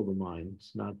control the mind.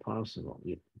 It's not possible.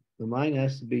 The mind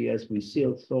has to be, as we see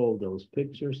those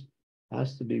pictures,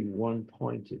 has to be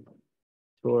one-pointed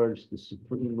towards the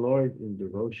Supreme Lord in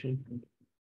devotion.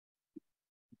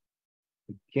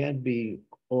 It can't be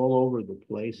all over the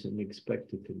place and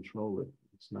expect to control it.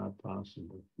 It's not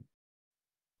possible.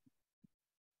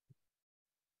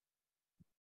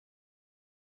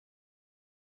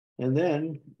 And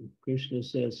then Krishna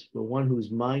says, for one whose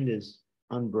mind is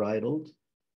unbridled,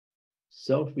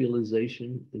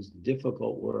 self-realization is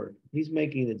difficult work. He's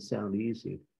making it sound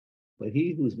easy. But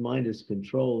he whose mind is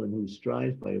controlled and who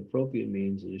strives by appropriate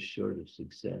means is assured of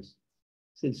success.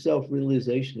 Since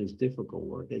self-realization is difficult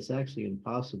work, it's actually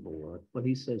impossible work, but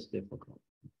he says difficult.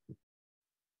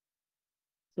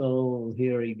 So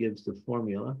here he gives the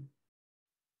formula.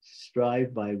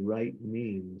 strive by right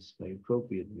means, by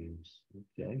appropriate means.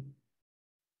 Okay.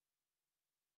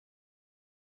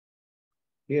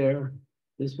 Here,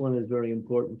 this one is very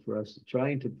important for us.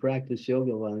 Trying to practice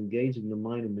yoga while engaging the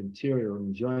mind in material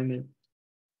enjoyment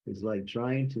is like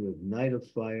trying to ignite a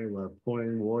fire while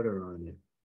pouring water on it.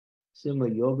 Similar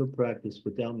yoga practice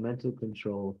without mental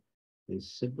control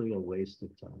is simply a waste of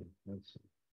time. That's it.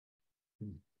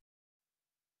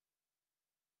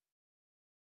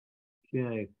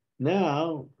 Okay.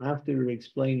 Now, after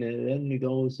explaining it, then he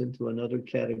goes into another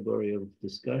category of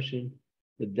discussion,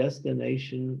 the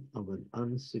destination of an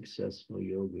unsuccessful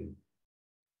yogi.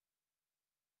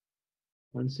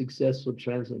 Unsuccessful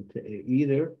translate to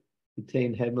either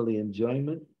attain heavenly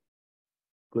enjoyment,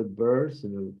 good birth,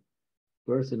 and a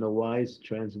birth in a wise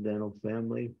transcendental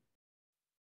family,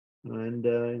 and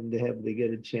they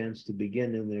get a chance to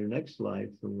begin in their next life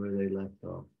from where they left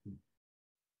off.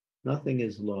 Nothing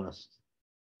is lost.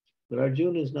 But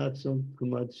Arjuna is not so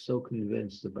much so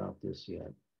convinced about this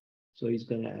yet. So he's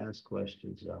going to ask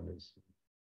questions on this.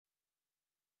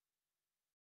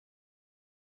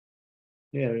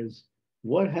 Here is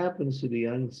what happens to the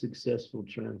unsuccessful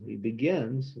transit? He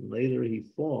begins, and later he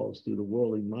falls due to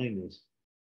worldly mindedness.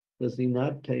 Does he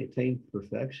not attain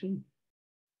perfection?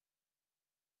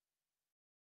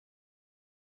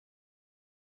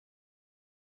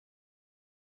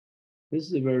 This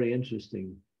is a very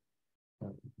interesting.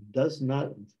 Does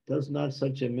not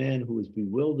such a man who is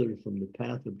bewildered from the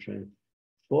path of trance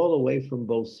fall away from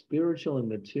both spiritual and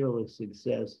material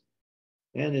success,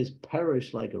 and is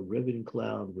perished like a riven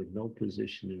cloud with no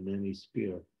position in any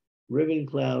sphere? Riven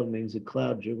cloud means a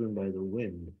cloud driven by the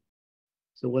wind.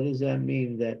 So what does that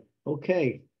mean? That,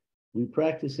 okay, we're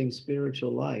practicing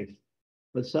spiritual life,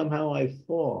 but somehow I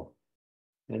fall.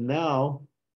 And now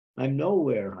I'm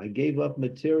nowhere. I gave up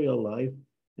material life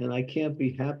and I can't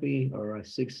be happy or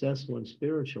successful in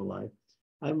spiritual life.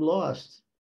 I'm lost.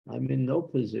 I'm in no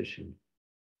position.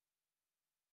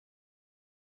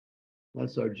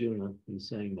 That's Arjuna. He's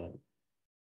saying that.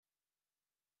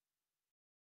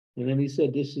 And then he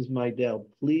said, this is my doubt.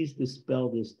 Please dispel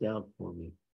this doubt for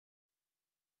me.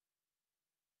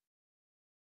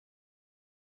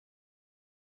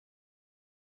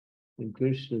 And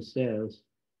Krishna says,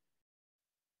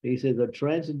 he says, a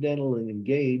transcendental and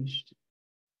engaged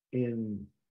in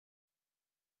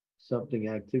something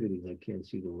activities, I can't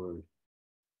see the word,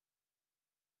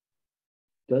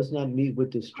 does not meet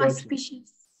with destruction.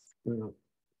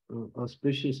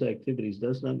 Auspicious activities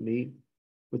does not meet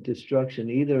with destruction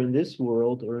either in this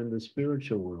world or in the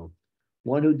spiritual world.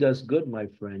 One who does good, my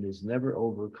friend, is never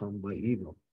overcome by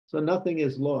evil. So nothing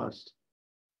is lost.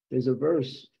 There's a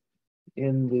verse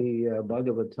in the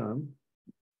Bhagavatam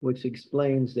which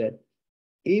explains that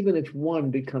even if one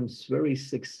becomes very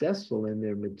successful in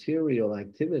their material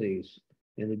activities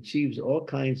and achieves all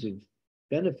kinds of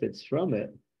benefits from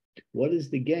it, what is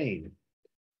the gain?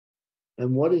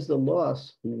 And what is the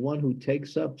loss? One who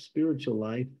takes up spiritual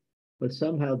life, but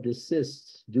somehow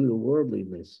desists due to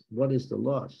worldliness. What is the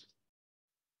loss?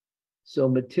 So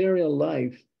material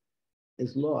life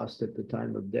is lost at the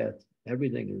time of death.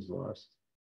 Everything is lost,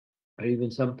 or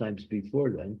even sometimes before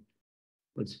then.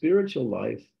 But spiritual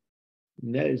life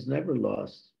is never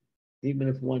lost. Even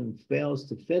if one fails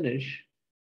to finish,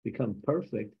 become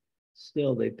perfect,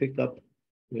 still they pick up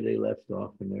where they left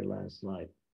off in their last life.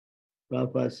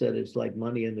 Prabhupada said it's like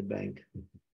money in the bank.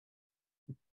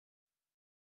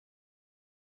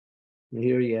 And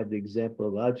here you have the example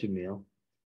of Ajamil.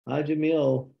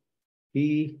 Ajamil,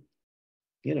 he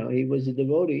was a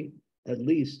devotee, at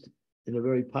least in a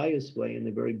very pious way in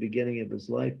the very beginning of his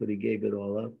life, but he gave it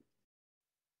all up.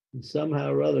 And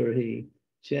somehow or other, he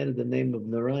chanted the name of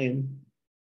Narayan,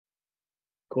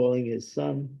 calling his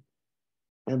son.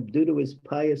 And due to his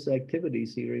pious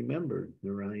activities, he remembered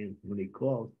Narayan when he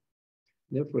called.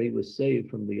 Therefore, he was saved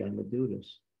from the Yamadutas.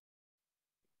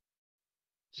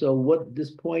 So what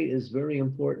this point is very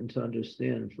important to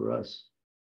understand for us,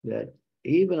 that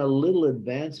even a little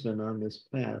advancement on this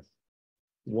path,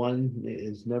 one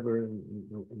is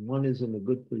in a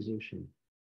good position.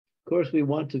 Of course, we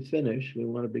want to finish. We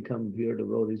want to become pure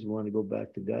devotees. We want to go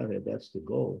back to Godhead. That's the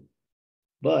goal.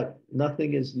 But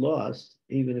nothing is lost,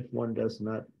 even if one does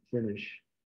not finish.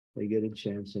 They get a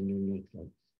chance in their next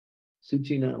life.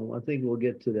 Suchina, I think we'll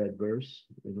get to that verse.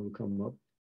 It'll come up.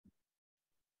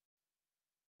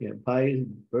 Yeah, pious,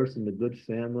 birth in a good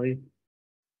family,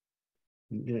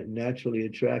 naturally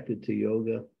attracted to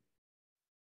yoga.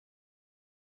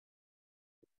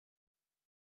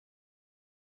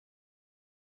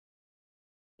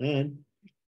 And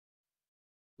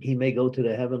he may go to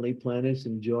the heavenly planets,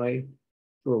 enjoy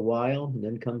for a while, and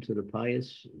then come to the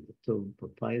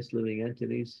pious living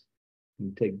entities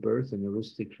and take birth in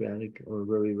aristocratic or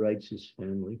very righteous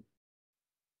family.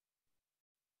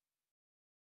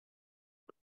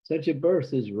 Such a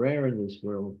birth is rare in this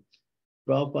world.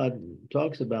 Prabhupada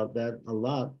talks about that a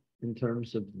lot in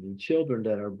terms of the children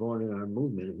that are born in our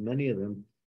movement. Many of them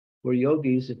were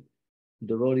yogis,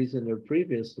 devotees in their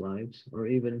previous lives, or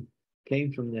even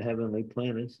came from the heavenly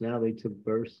planets. Now they took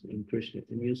birth in Krishna.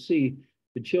 And you see,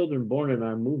 the children born in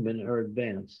our movement are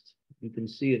advanced. You can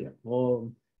see it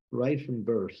all right from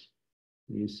birth.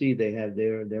 You see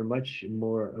they're much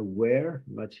more aware,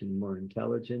 much more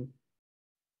intelligent.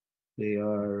 They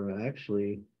are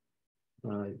actually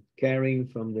carrying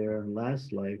from their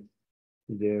last life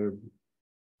their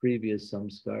previous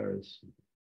samskaras.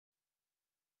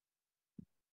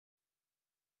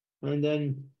 And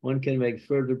then one can make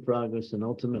further progress and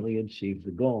ultimately achieve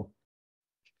the goal.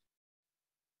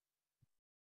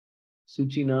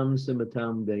 Suchinam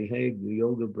simatam dehe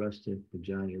yoga brasta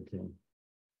pajayate.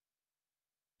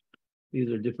 These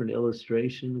are different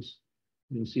illustrations.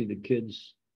 You can see the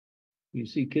kids. You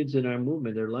see kids in our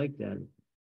movement, they're like that.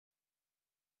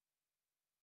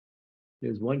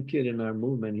 There's one kid in our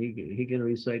movement, he can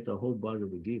recite the whole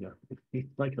Bhagavad Gita. He's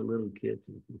like a little kid.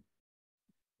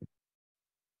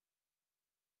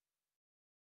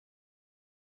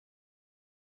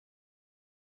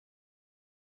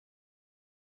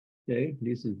 Okay,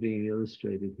 this is being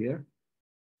illustrated here.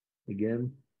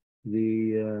 Again,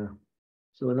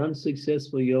 so an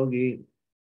unsuccessful yogi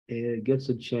gets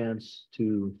a chance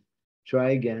to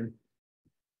try again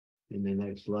in the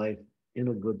next life in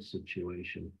a good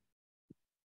situation.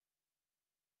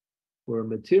 For a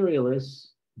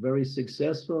materialist, very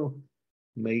successful,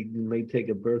 may take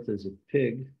a birth as a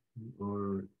pig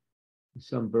or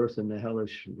some birth in the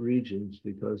hellish regions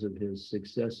because of his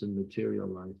success in material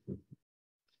life,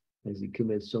 as he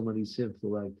commits so many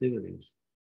sinful activities.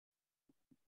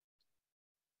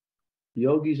 The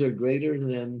yogis are greater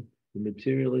than the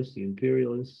materialists, the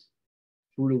imperialists,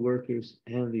 food workers,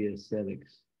 and the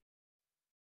ascetics.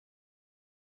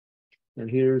 And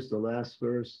here's the last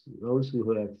verse. Those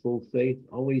who have full faith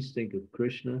always think of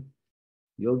Krishna.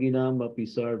 Yoginam api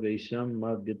sarvesham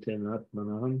madgaten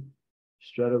atmanaham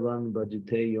stradavan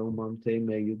bhajate yomam te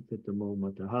me yuktatamo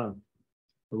mataha.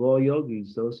 Of all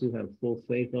yogis, those who have full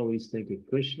faith always think of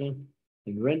Krishna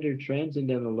and render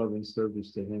transcendental loving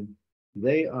service to him.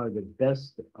 They are the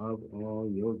best of all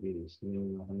yogis. They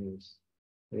are the highest.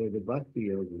 They are the bhakti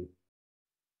yogis.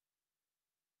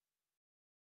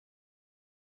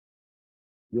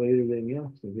 Greater than, yeah.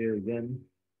 So here again,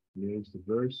 there's the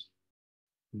verse.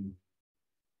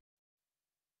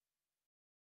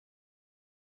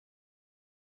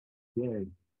 Yeah.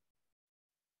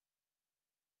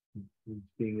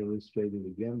 It's being illustrated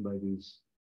again by these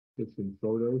different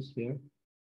photos here.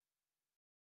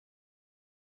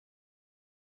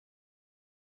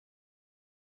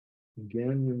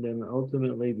 Again, and then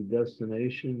ultimately the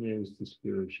destination is the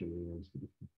spiritual realm.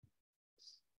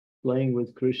 Playing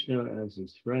with Krishna as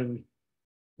his friend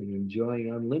and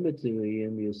enjoying unlimitedly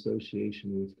in the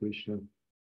association with Krishna.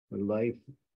 Our life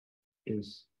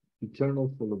is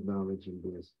eternal, full of knowledge and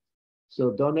bliss.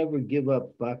 So don't ever give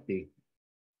up bhakti,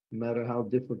 no matter how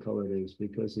difficult it is,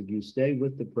 because if you stay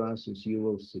with the process, you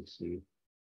will succeed.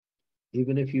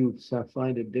 Even if you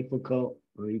find it difficult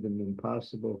or even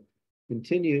impossible,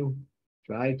 continue,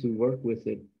 try to work with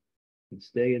it, and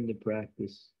stay in the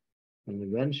practice, and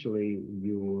eventually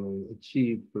you will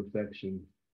achieve perfection,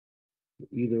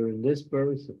 either in this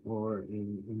birth or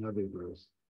in another birth.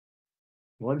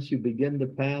 Once you begin the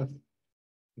path,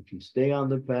 if you stay on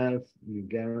the path, you're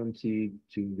guaranteed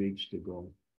to reach the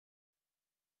goal.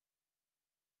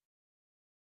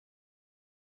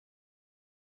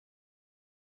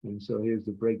 And so here's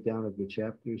the breakdown of the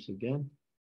chapters again,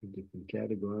 the different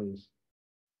categories,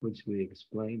 which we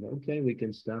explained. Okay, we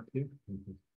can stop here.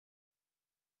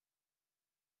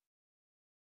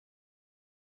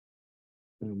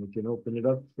 And we can open it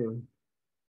up for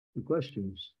the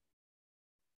questions.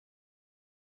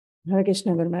 Hare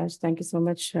Krishna, Guru Maharaj. Thank you so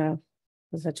much for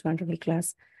such wonderful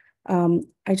class.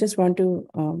 I just want to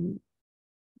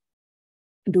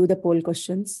do the poll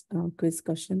questions, quiz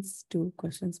questions, 2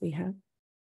 questions we have.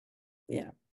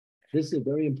 Yeah. This is a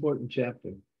very important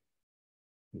chapter.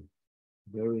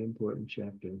 Very important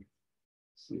chapter.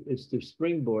 It's the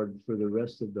springboard for the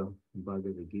rest of the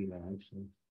Bhagavad Gita, actually.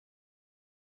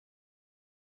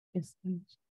 Yes.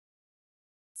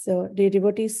 So, dear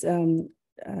devotees, I'm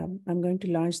going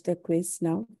to launch the quiz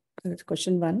now.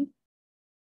 Question 1.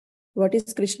 What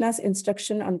is Krishna's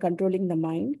instruction on controlling the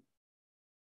mind?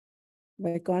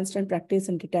 By constant practice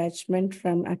and detachment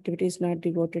from activities not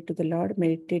devoted to the Lord,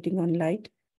 meditating on light,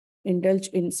 indulge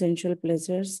in sensual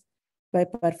pleasures by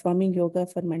performing yoga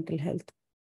for mental health.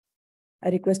 I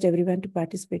request everyone to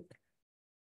participate.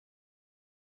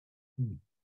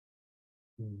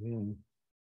 Yeah.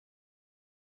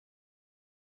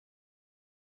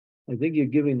 I think you're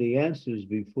giving the answers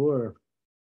before.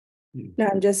 No,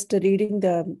 I'm just reading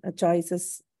the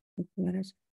choices.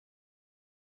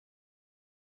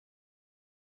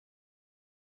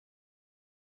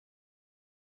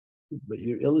 But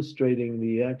you're illustrating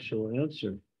the actual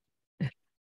answer.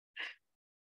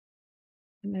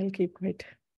 And I'll keep quiet.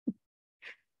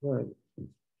 Right.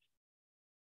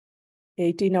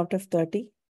 18 out of 30.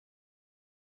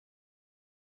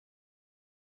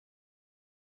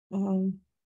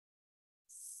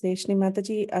 Seshni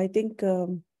Mataji, I think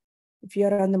if you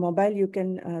are on the mobile, you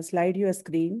can slide your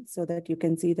screen so that you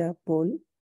can see the poll.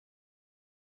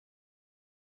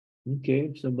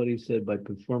 Okay, somebody said by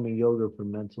performing yoga for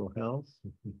mental health.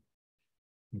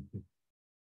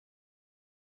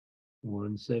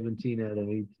 117 out of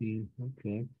 18.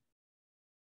 Okay.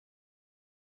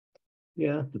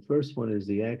 Yeah, the first one is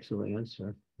the actual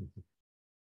answer.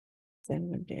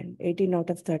 18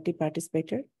 out of 30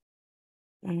 participated.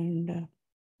 And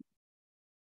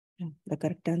the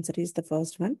correct answer is the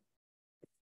first one.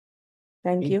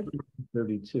 Thank you.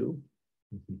 32.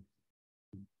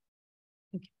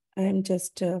 I'm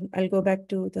just, I'll go back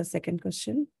to the second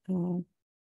question.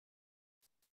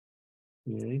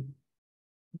 Okay.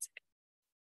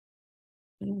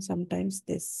 Sometimes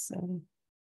this,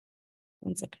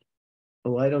 1 second.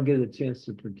 Oh, I don't get a chance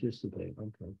to participate.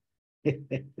 Okay.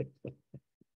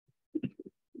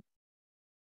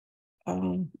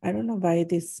 I don't know why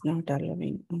this is not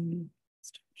allowing.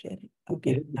 Stop sharing.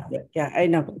 Okay. Okay. Yeah, I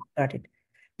know. Got it.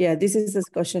 Yeah, this is this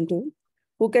question too.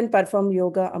 Who can perform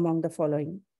yoga among the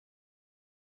following?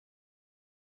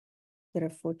 There are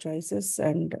 4 choices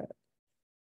and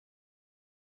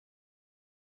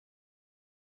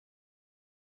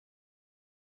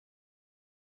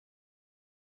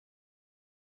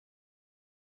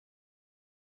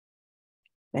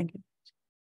thank you.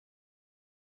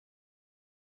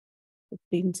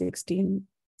 15, 16,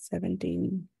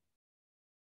 17,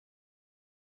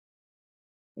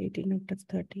 18 out of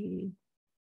 30,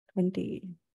 20.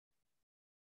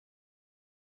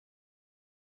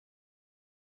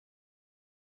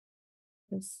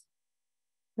 Yes,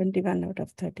 21 out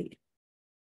of 30.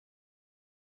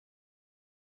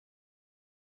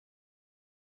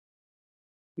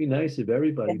 Be nice if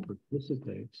everybody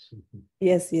participates.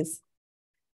 Yes, yes.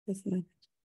 Yes, ma'am.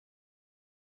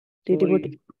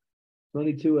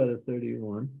 22 out of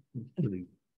 31. That's pretty.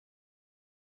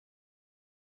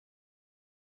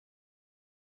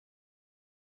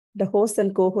 The host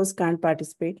and co-host can't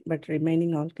participate, but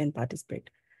remaining all can participate.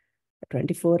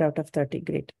 24 out of 30,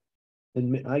 great.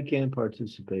 And I can't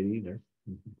participate either.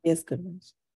 Yes, good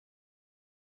ones.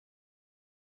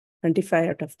 25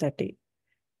 out of 30.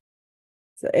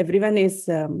 So everyone is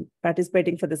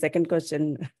participating for the second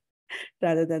question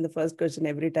rather than the first question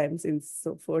every time since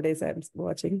 4 days I'm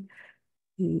watching.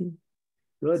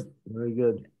 Good, very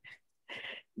good.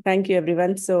 Thank you,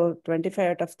 everyone. So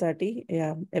 25 out of 30.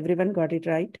 Yeah, everyone got it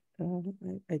right.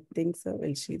 I think so.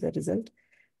 We'll see the result.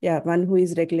 Yeah, one who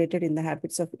is regulated in the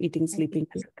habits of eating, sleeping,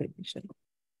 and recreation.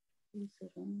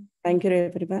 Thank you,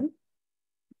 everyone.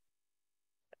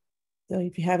 So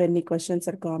if you have any questions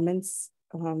or comments,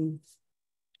 you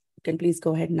can please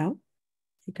go ahead now.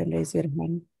 You can raise your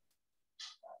hand.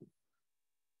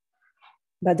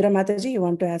 Bhadra Mataji, you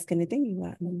want to ask anything?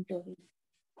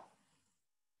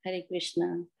 Hare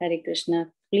Krishna, Hare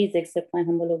Krishna. Please accept my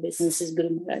humble obeisances, Guru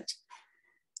Maharaj.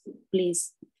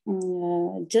 Please,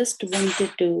 just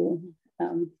wanted to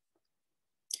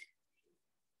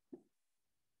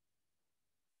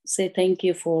say thank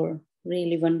you for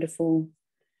really wonderful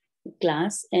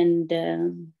class. And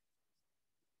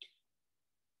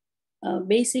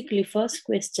basically, first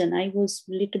question, I was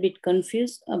a little bit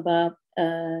confused about,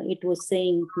 it was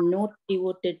saying not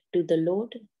devoted to the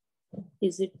Lord.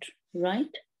 Is it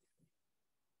right?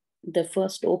 The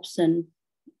first option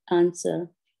answer.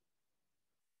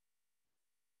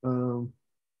 Were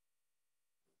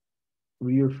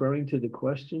you referring to the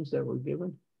questions that were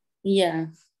given? Yeah.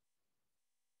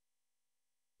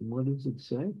 What does it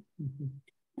say?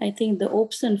 I think the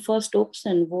first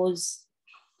option was.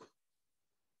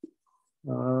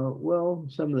 Well,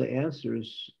 some of the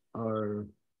answers are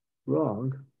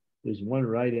wrong. There's one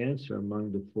right answer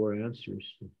among the 4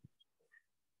 answers.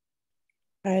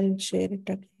 I'll share it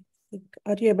again.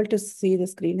 Are you able to see the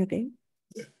screen again?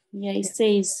 Yeah, it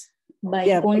says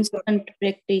By constant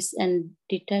practice and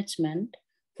detachment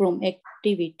from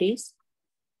activities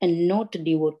and not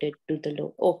devoted to the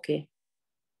Lord. Okay.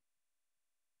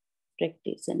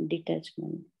 Practice and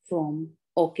detachment from,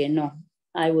 okay, no,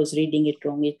 I was reading it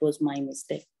wrong. It was my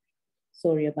mistake.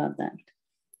 Sorry about that.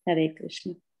 Hare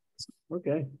Krishna.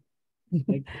 Okay.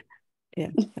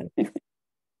 Yeah.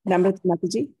 Namrata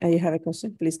Mataji, you have a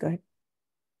question? Please go ahead.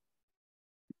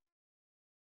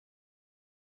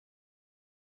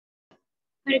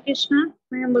 Hare Krishna,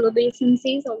 my humble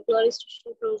obeisances, all glories to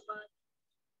Srila Prabhupada.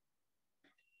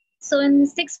 So in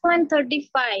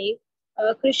 6.35,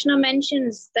 Krishna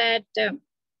mentions that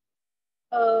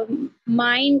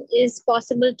mind is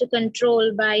possible to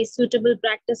control by suitable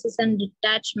practices and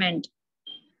detachment.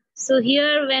 So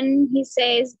here when he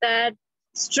says that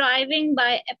striving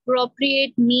by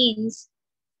appropriate means,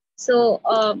 so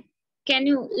can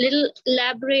you little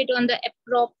elaborate on the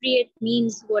appropriate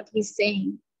means, what he's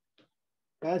saying?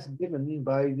 As given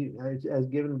by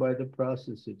the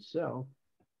process itself,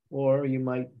 or you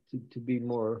might, to be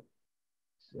more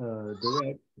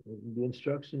direct, the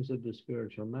instructions of the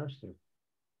spiritual master.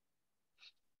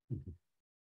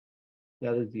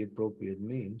 That is the appropriate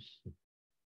means.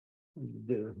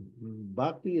 The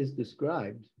bhakti is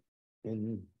described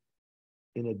in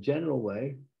a general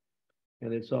way,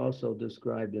 and it's also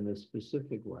described in a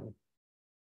specific way.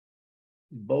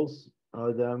 Both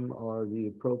of them are the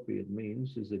appropriate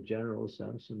means. There's a general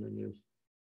sense, and then there's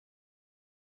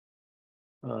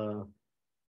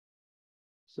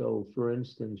so, for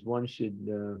instance, one should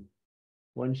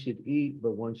eat,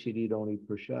 but one should eat only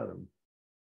prasadam.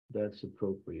 That's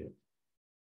appropriate.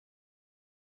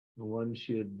 One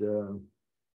should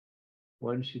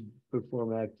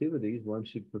perform activities. One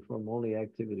should perform only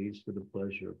activities for the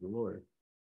pleasure of the Lord.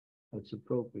 That's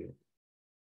appropriate.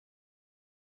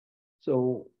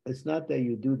 So it's not that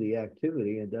you do the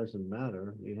activity; it doesn't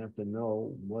matter. You have to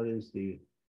know what is the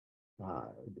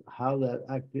how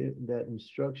that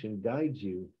instruction guides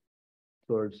you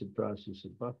towards the process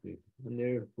of bhakti, and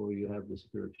therefore you have the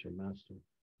spiritual master.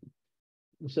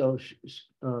 So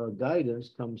guidance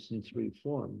comes in three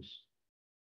forms.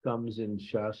 Comes in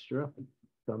Shastra,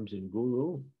 comes in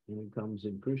Guru, and it comes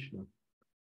in Krishna.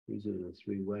 These are the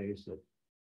three ways that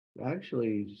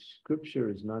actually Scripture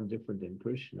is none different than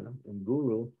Krishna, and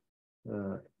Guru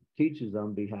teaches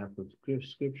on behalf of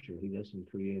Scripture. He doesn't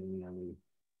create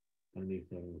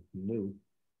anything new.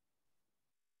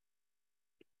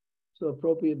 So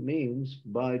appropriate means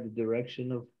by the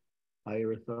direction of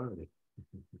higher authority.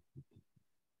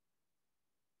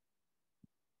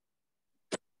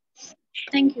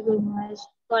 Thank you, Guru Maharaj.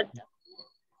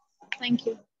 Thank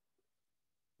you.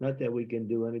 Not that we can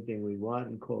do anything we want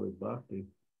and call it bhakti.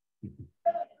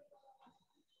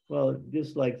 Well,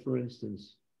 just like, for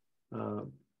instance,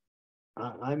 I'm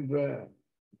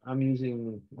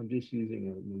just using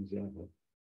an example.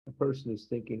 A person is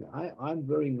thinking, I'm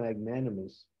very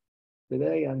magnanimous.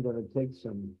 Today I'm going to take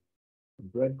some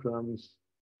breadcrumbs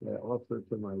that I offer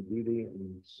to my deity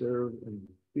and serve and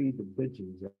feed the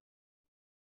pigeons.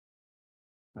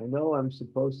 I know I'm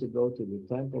supposed to go to the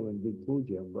temple and do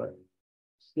puja, but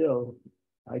still,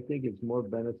 I think it's more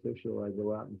beneficial I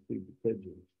go out and feed the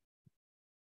pigeons.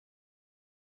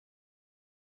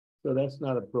 So that's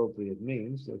not appropriate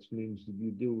means. That means that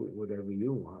you do whatever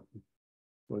you want.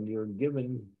 When you're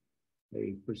given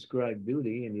a prescribed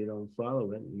duty and you don't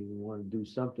follow it, you want to do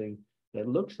something that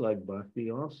looks like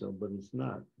bhakti also, but it's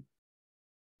not.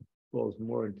 It falls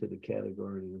more into the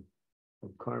category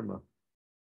of karma.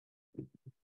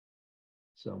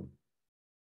 So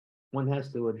one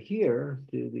has to adhere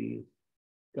to the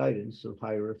guidance of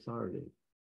higher authority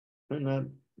and not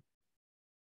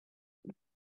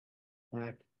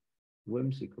act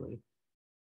whimsically.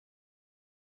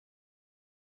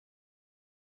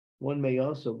 One may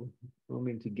also,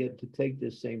 to take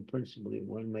this same principle,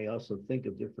 one may also think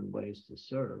of different ways to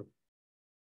serve,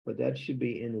 but that should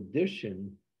be in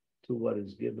addition to what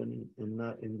is given and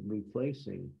not in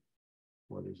replacing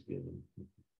what is given.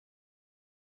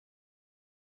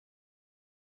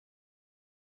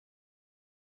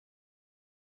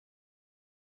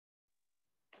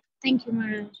 Thank you,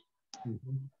 Maharaj.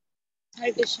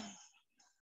 Hare Krishna.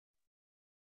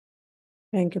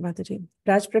 Thank you, Mataji.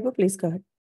 Raj Prabhu, please go ahead.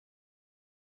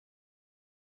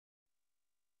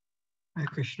 Hare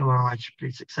Krishna Maharaj,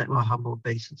 please accept my humble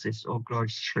obeisances. All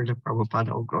glories to Srila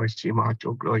Prabhupada, all glories to you, Maharaj,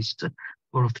 all glories to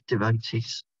all of the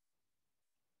devotees.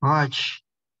 Maharaj,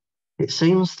 it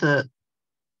seems that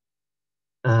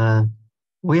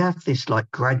we have this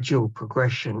like gradual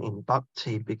progression in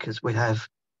bhakti because we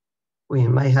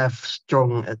may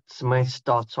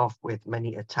start off with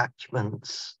many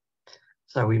attachments.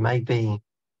 So we may be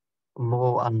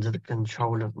more under the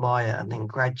control of Maya and then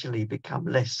gradually become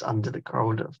less under the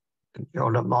control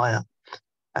of Maya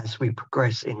as we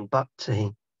progress in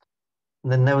bhakti.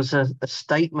 And then there was a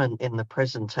statement in the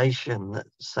presentation that's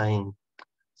saying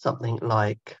something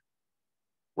like,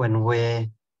 when we're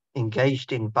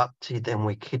engaged in bhakti, then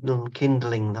we're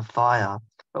kindling the fire.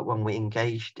 But when we're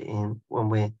engaged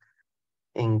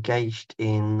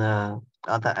in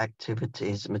other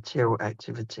activities, material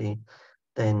activity,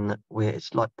 then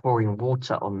it's like pouring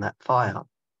water on that fire.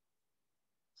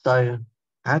 So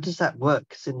how does that work?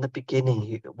 Because in the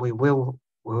beginning, we will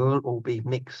all be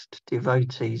mixed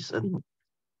devotees and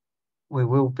we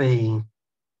will be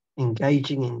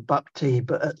engaging in bhakti,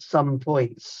 but at some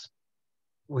points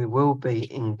we will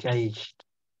be engaged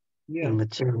in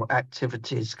material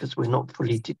activities because we're not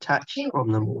fully detached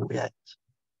from them all yet.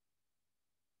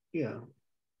 Yeah,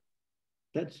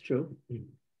 that's true.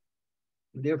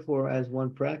 Therefore, as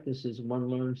one practices, one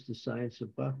learns the science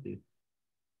of bhakti.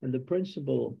 And the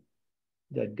principle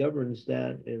that governs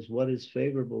that is what is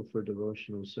favorable for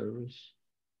devotional service,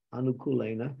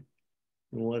 anukulena,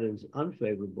 and what is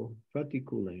unfavorable,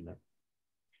 pratikulena.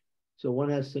 So one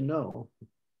has to know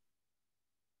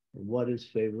what is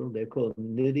favorable. They're called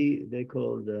vidis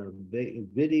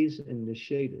and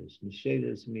nishedas.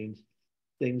 Nishedas means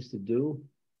things to do,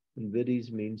 and vidis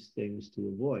means things to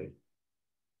avoid.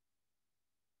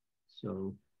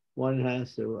 So one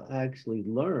has to actually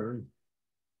learn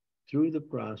through the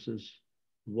process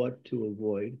what to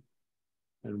avoid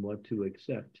and what to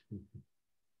accept.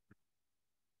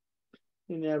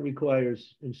 And that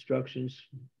requires instructions,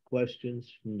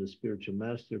 questions from the spiritual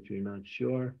master if you're not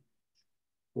sure.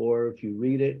 Or if you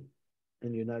read it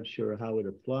and you're not sure how it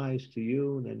applies to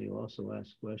you, then you also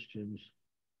ask questions.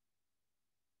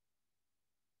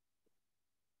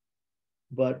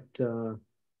 But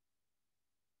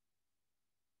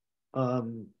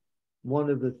one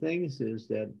of the things is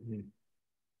that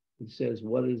it says,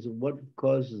 what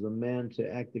causes a man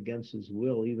to act against his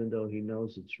will, even though he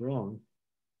knows it's wrong?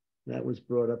 That was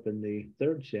brought up in the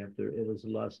 3rd chapter. It is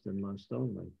lust and lust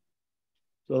only.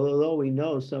 So although we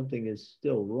know something is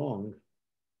still wrong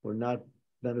or not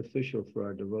beneficial for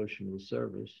our devotional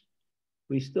service,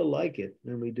 we still like it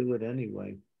and we do it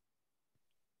anyway.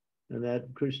 And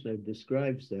that Krishna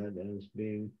describes that as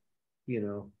being,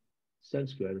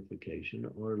 sense gratification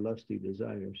or lusty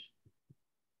desires.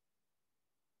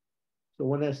 So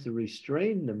one has to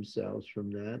restrain themselves from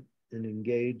that and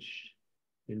engage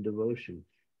in devotion.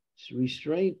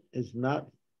 Restraint is not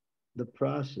the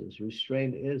process.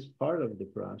 Restraint is part of the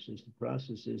process. The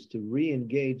process is to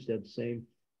re-engage that same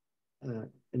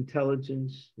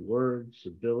intelligence, words,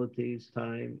 abilities,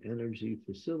 time, energy,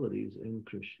 facilities in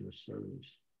Krishna service.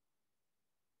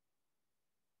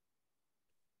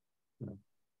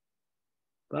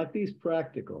 Bhakti is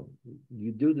practical.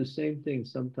 You do the same thing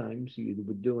sometimes you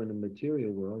would do in the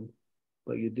material world,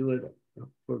 but you do it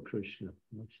for Krishna.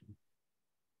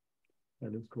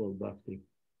 That is called bhakti.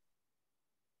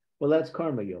 Well, that's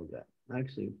karma yoga.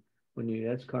 Actually,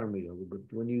 that's karma yoga. But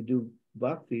when you do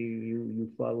bhakti, you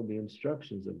follow the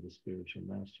instructions of the spiritual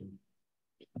master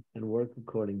and work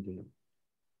according to him.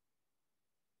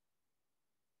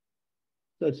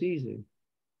 So it's easy.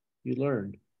 You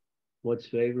learn what's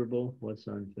favorable, what's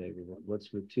unfavorable,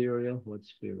 what's material, what's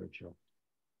spiritual,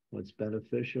 what's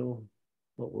beneficial,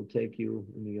 what will take you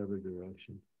in the other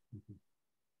direction.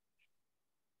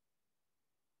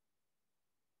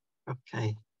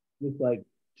 Okay. Just like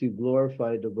to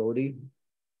glorify a devotee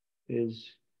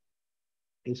is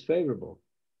favorable.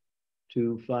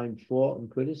 To find fault and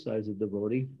criticize a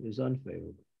devotee is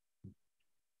unfavorable.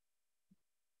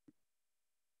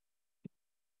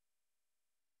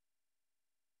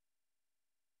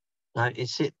 Now,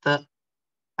 is it that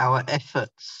our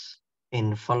efforts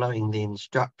in following the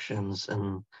instructions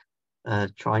and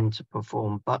trying to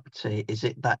perform bhakti, is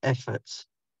it that efforts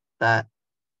that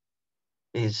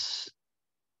is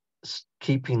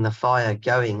keeping the fire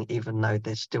going even though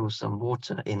there's still some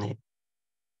water in it?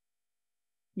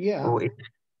 Yeah. Or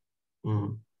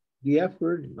The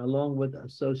effort along with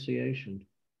association.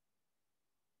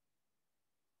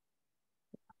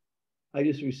 I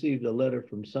just received a letter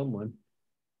from someone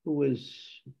who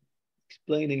was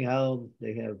explaining how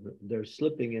they're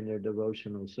slipping in their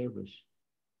devotional service.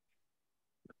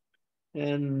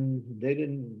 And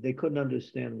they couldn't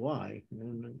understand why.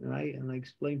 And I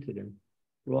explained to them,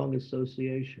 wrong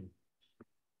association.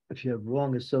 If you have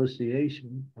wrong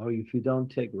association, or if you don't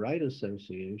take right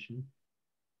association,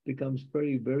 it becomes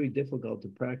very, very difficult to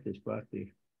practice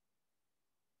bhakti.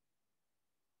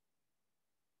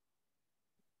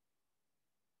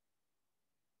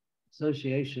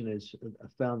 Association is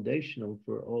foundational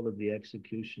for all of the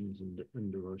executions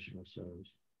in devotional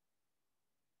service.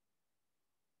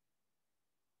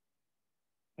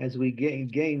 As we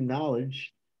gain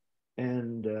knowledge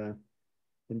and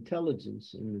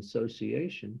intelligence in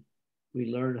association, we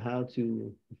learn how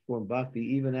to perform bhakti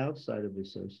even outside of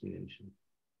association.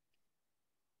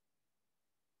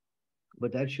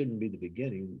 But that shouldn't be the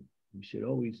beginning. We should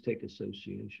always take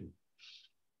association,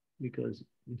 because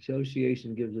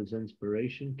association gives us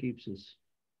inspiration, keeps us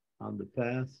on the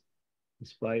path,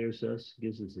 inspires us,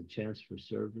 gives us a chance for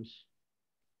service.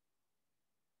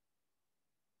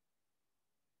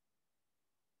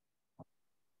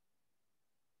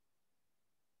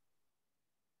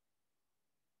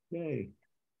 Yay.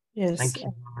 Yes. Thank you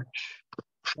very much.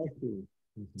 Thank you.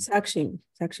 Sakshi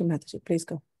Mataji, please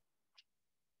go.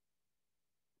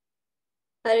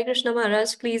 Hare Krishna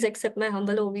Maharaj, please accept my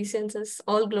humble obeisances.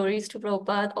 All glories to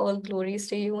Prabhupada, all glories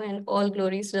to you, and all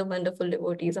glories to the wonderful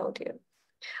devotees out here.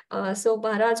 So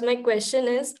Maharaj, my question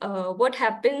is, what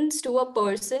happens to a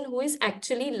person who is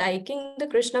actually liking the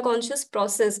Krishna conscious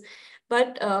process,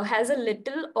 but has a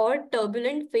little or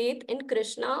turbulent faith in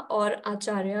Krishna or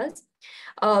Acharyas?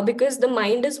 Because the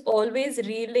mind is always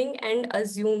reeling and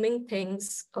assuming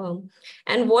things.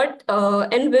 And will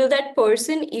that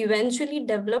person eventually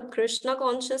develop Krishna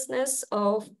consciousness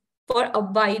for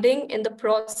abiding in the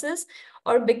process,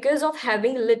 or because of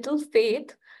having little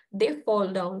faith, they fall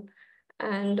down?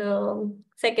 And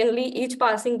secondly, each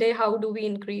passing day, how do we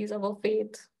increase our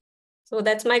faith? So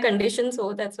that's my condition.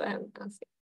 So that's why I'm asking.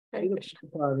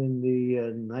 In the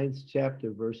 9th chapter,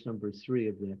 verse number 3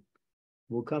 of the,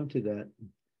 we'll come to that,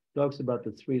 talks about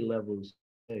the 3 levels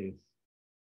of faith: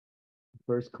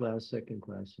 first class, second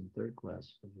class, and third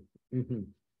class. And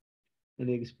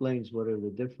he explains what are the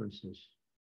differences.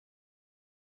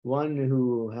 One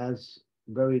who has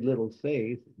very little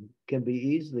faith can be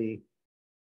easily,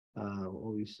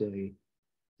 what we say,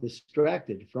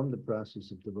 distracted from the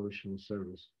process of devotional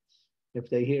service. If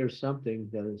they hear something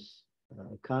that is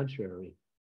contrary,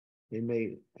 they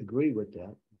may agree with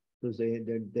that because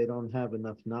they don't have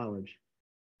enough knowledge.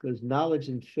 Because knowledge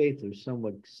and faith are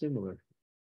somewhat similar.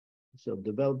 So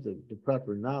develop the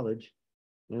proper knowledge,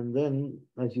 and then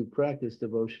as you practice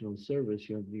devotional service,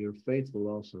 your faith will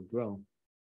also grow.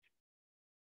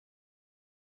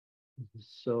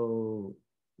 So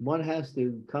one has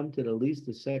to come to at least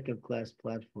the second class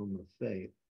platform of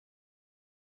faith.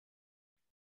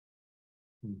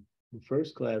 The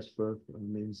first class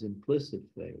means implicit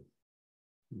faith,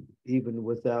 even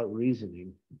without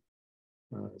reasoning.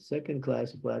 Second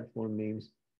class platform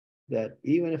means that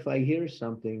even if I hear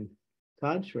something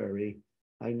contrary,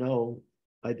 I know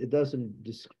it doesn't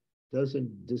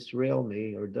disrail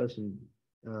me or doesn't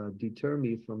deter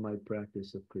me from my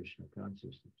practice of Krishna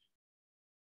consciousness.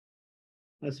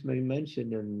 As been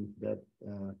mentioned in that,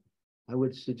 I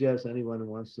would suggest anyone who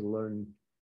wants to learn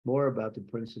more about the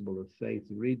principle of faith,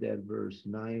 read that verse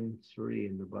 9:3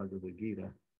 in the Bhagavad Gita.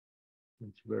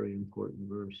 It's a very important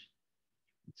verse.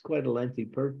 It's quite a lengthy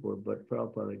purport, but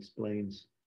Prabhupada explains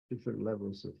different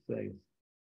levels of faith.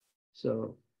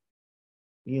 So,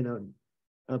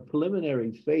 a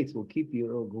preliminary faith will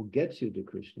get you to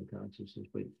Krishna consciousness,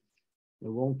 but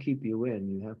it won't keep you in.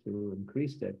 You have to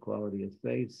increase that quality of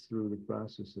faith through the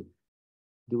process of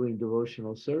doing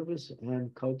devotional service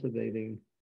and cultivating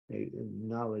a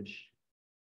knowledge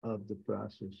of the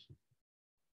process.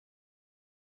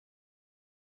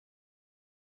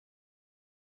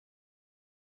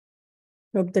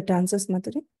 Hope that answers,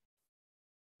 Mataji.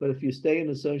 But if you stay in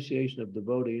association of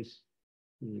devotees,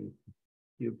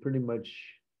 you're pretty much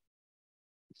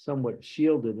somewhat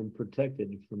shielded and protected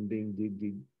from being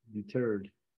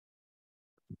deterred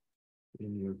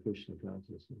in your Krishna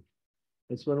consciousness.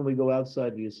 It's when we go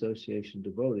outside the association of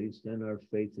devotees, then our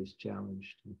faith is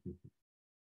challenged.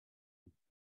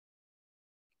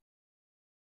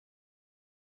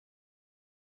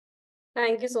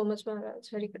 Thank you so much, Maharaj.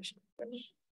 Hare Krishna.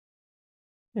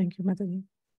 Thank you, Mataji.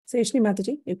 Seshni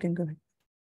Mataji, you can go ahead.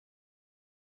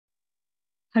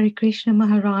 Hare Krishna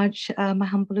Maharaj,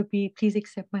 please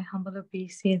accept my humble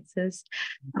obeisances,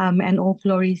 and all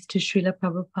glories to Srila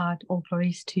Prabhupada, all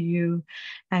glories to you,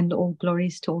 and all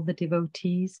glories to all the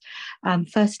devotees.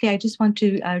 Firstly, I just want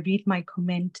to read my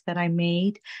comment that I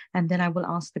made, and then I will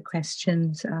ask the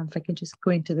questions. If I can just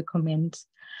go into the comments.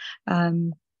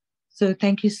 So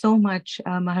thank you so much,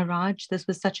 Maharaj. This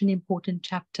was such an important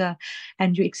chapter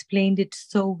and you explained it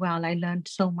so well. I learned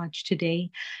so much today.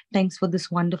 Thanks for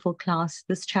this wonderful class.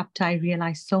 This chapter, I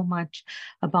realized so much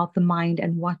about the mind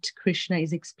and what Krishna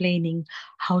is explaining,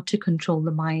 how to control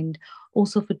the mind.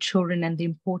 also for children and the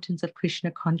importance of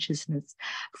Krishna consciousness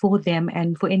for them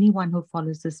and for anyone who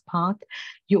follows this path.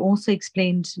 You also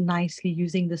explained nicely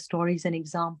using the stories and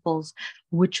examples,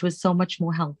 which was so much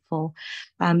more helpful.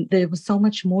 There was so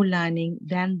much more learning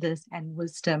than this and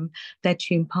wisdom that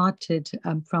you imparted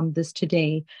from this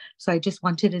today. So I just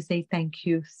wanted to say thank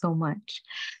you so much.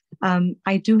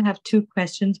 I do have two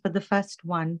questions, but the first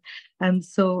one,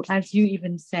 so as you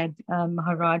even said,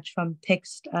 Maharaj, from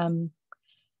text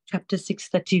chapter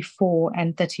 634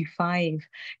 and 35,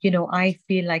 I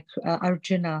feel like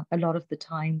Arjuna a lot of the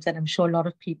times, and I'm sure a lot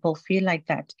of people feel like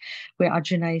that, where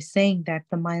Arjuna is saying that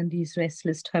the mind is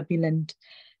restless, turbulent,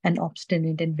 and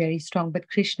obstinate and very strong. But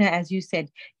Krishna, as you said,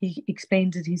 he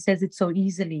explains it, he says it so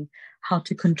easily, how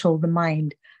to control the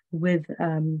mind with,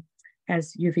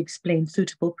 as you've explained,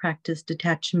 suitable practice,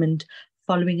 detachment,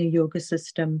 following a yoga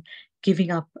system,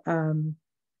 giving up the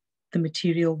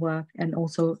material work, and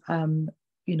also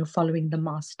following the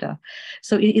master.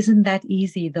 So it isn't that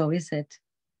easy though, is it?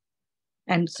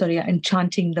 And sorry, and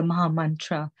chanting the Maha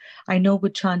Mantra. I know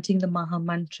with chanting the Maha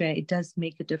Mantra, it does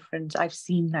make a difference. I've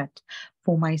seen that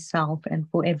for myself and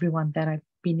for everyone that I've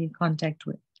been in contact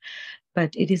with.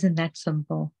 But it isn't that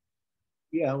simple.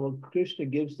 Yeah, well, Krishna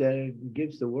gives the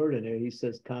word in there. He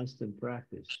says constant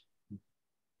practice.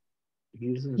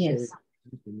 He doesn't say,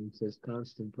 he says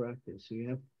constant practice.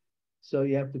 So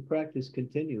you have to practice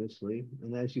continuously.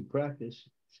 And as you practice,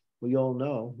 we all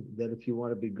know that if you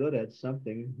want to be good at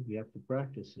something, you have to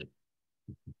practice it.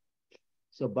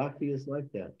 So bhakti is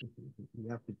like that. You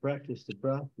have to practice the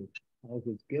practice as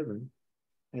it's given,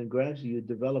 and gradually you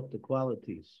develop the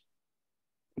qualities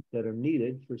that are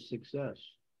needed for success.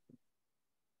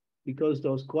 Because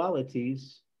those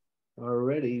qualities are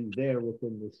already there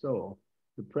within the soul.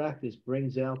 The practice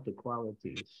brings out the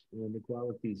qualities, and when the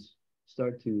qualities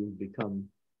start to become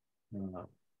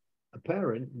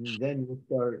apparent, and then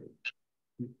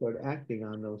you start acting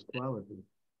on those qualities,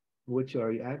 which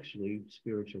are actually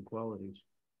spiritual qualities.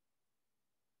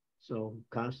 So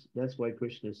that's why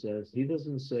Krishna says, he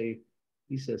doesn't say,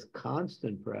 he says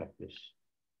constant practice.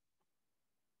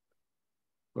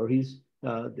 Or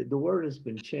the word has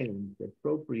been changed,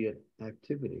 appropriate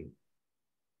activity.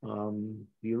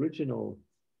 The original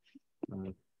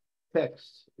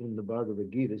text in the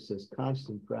Bhagavad Gita says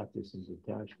constant practice and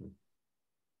detachment.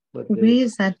 But where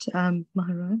is that,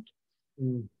 Maharaj?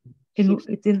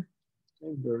 It's in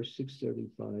verse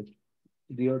 635.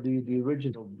 The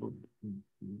original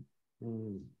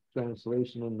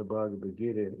translation in the Bhagavad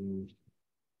Gita is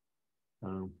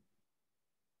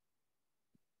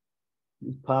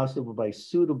possible by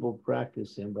suitable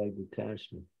practice and by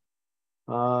detachment.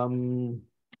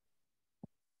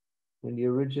 In the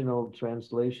original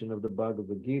translation of the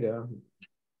Bhagavad Gita,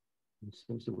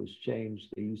 since it was changed,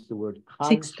 they used the word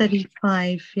constant.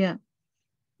 635, yeah.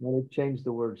 Now they changed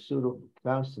the word suitable,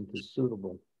 constant to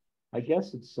suitable. I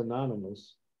guess it's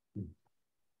synonymous.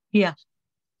 Yeah.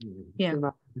 Yeah.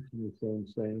 Synonymous in the same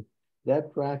thing.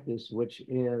 That practice which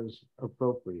is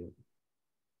appropriate.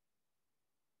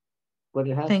 But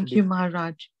it has to be. Thank you,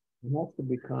 Maharaj. It has to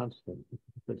be constant.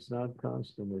 If it's not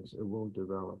constant, it won't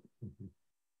develop.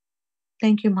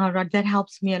 Thank you, Maharaj. That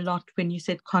helps me a lot when you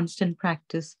said constant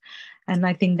practice. And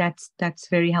I think that's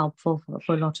very helpful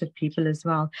for a lot of people as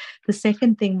well. The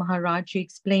second thing, Maharaj, you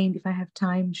explained, if I have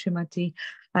time, Srimati,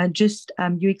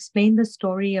 you explained the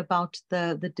story about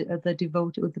the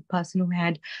devotee, or the person who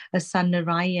had a son,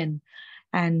 Narayan.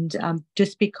 And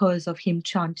just because of him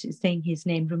saying his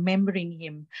name, remembering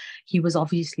him, he was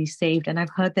obviously saved. And I've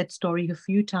heard that story a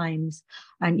few times,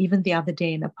 and even the other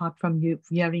day, and apart from you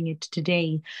hearing it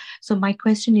today. So my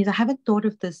question is, I haven't thought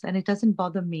of this, and it doesn't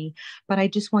bother me, but I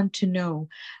just want to know,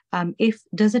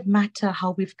 does it matter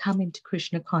how we've come into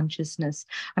Krishna consciousness?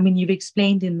 I mean, you've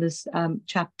explained in this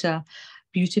chapter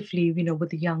beautifully, with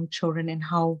the young children, and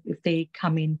how if they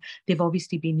come in, they've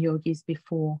obviously been yogis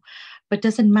before. But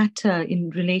does it matter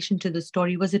in relation to the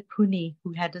story? Was it Puni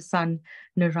who had a son,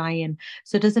 Narayan?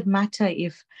 So does it matter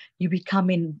if you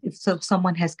if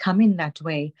someone has come in that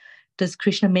way? Does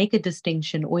Krishna make a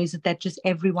distinction, or is it that just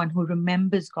everyone who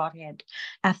remembers Godhead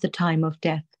at the time of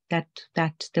death,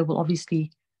 that they will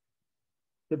obviously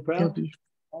they'll be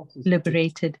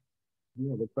liberated?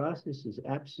 Yeah, the process is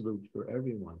absolute for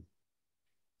everyone.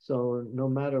 So no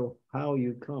matter how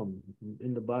you come,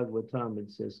 in the Bhagavatam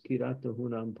it says, Kirata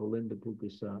Hunam Polinda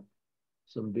Pukasa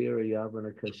Sambira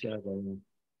Yavana Kashavana.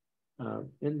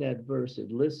 In that verse,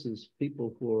 it lists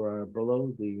people who are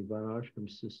below the Varnashram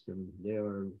system. They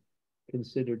are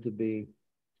considered to be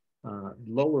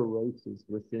lower races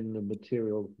within the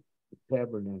material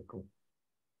tabernacle.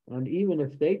 And even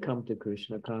if they come to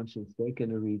Krishna consciousness, they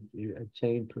can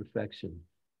attain perfection.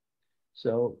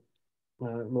 So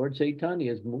Lord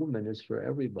Chaitanya's movement is for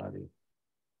everybody.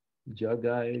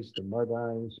 Jagais, the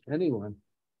Madhais, anyone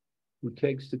who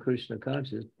takes to Krishna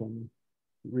consciousness can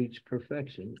reach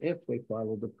perfection if they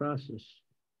follow the process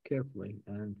carefully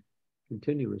and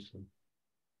continuously.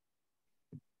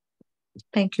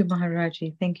 Thank you,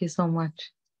 Maharaji. Thank you so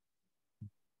much.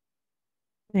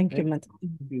 Thank you, Thank Mataji.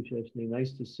 you, Shashni.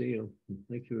 Nice to see you.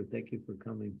 Thank you for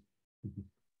coming.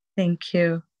 Thank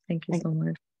you. Thank you so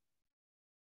much.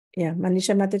 Yeah,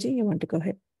 Manisha Mataji, you want to go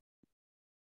ahead?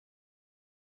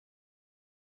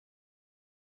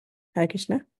 Hare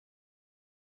Krishna.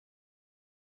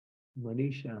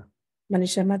 Manisha.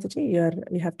 Manisha Mataji,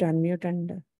 you have to unmute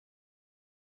and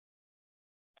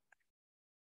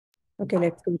okay,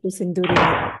 let's go to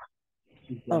Sindhuri.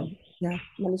 Oh, yeah,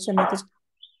 Manisha Mataji.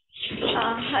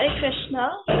 Hare Krishna,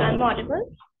 I'm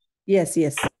audible? Yes,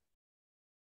 yes.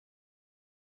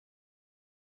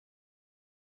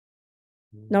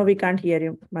 No, we can't hear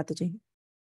you, Mataji.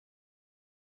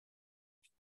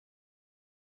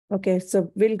 Okay,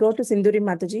 so we'll go to Sindhuri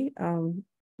Mataji.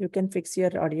 You can fix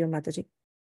your audio, Mataji.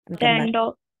 And come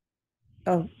back.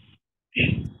 Oh,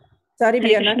 sorry,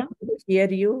 we are not able to hear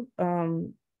you.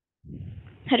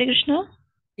 Hare Krishna.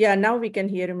 Yeah, now we can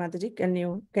hear you, Mataji. Can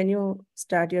you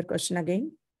start your question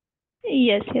again?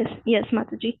 Yes,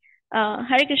 Mataji.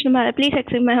 Hare Krishna Maharaj, please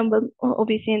accept my humble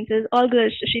obeisances. All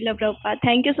glories to Srila Prabhupada.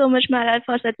 Thank you so much, Maharaj,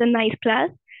 for such a nice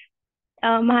class.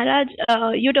 Maharaj,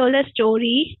 you told a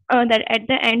story that at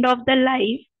the end of the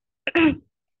life,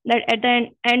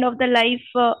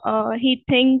 he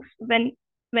thinks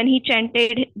when he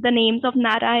chanted the names of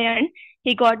Narayan,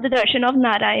 he got the darshan of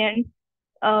Narayan.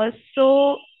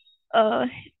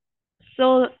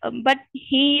 But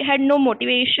he had no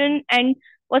motivation and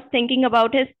was thinking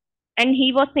about his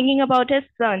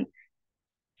son.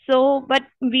 So, but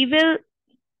we will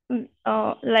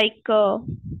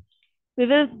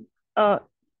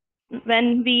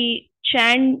when we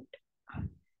chant,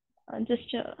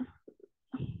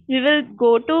 we will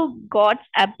go to God's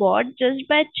abode just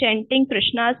by chanting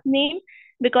Krishna's name,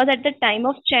 because at the time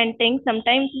of chanting,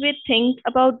 sometimes we think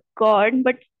about God,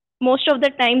 but most of the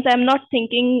times I'm not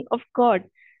thinking of God.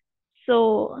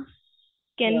 So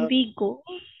can we go?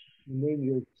 Name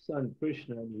your son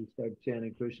Krishna and you start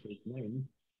chanting Krishna's name,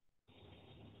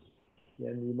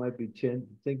 then you might be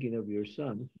thinking of your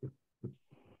son.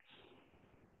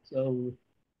 So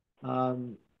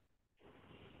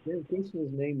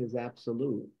Krishna's name is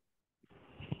absolute.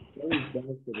 Always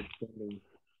benefit of chanting.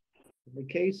 In the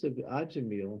case of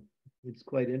Ajamil, it's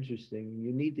quite interesting.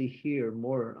 You need to hear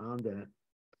more on that.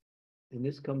 And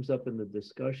this comes up in the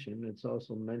discussion. It's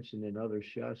also mentioned in other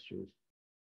shastras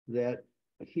that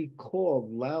he called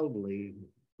loudly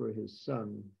for his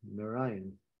son,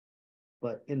 Narayan.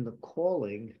 But in the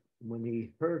calling, when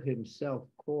he heard himself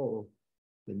call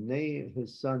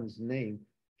his son's name,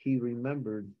 he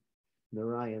remembered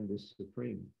Narayan the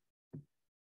Supreme.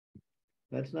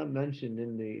 That's not mentioned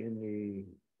in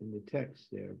the text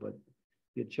there, but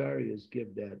the acharyas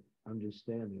give that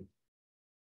understanding.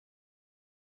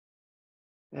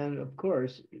 And of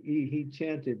course, he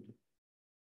chanted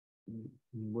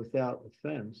without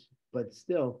offense, but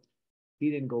still, he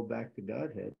didn't go back to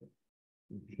Godhead.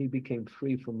 He became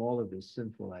free from all of his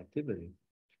sinful activity,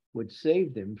 which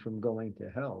saved him from going to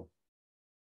hell.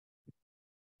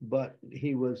 But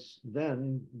he was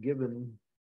then given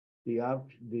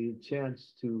the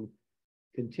chance to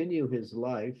continue his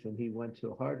life, and he went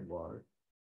to Hardwar,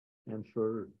 and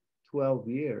for 12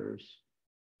 years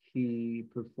he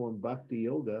performed bhakti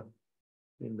yoga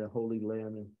in the holy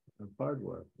land of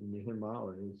Hardwar in the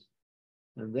Himalayas,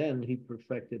 and then he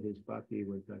perfected his bhakti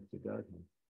with back to Godhead.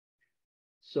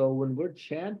 So when we're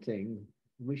chanting,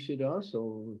 we should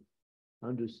also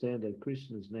understand that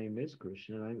Krishna's name is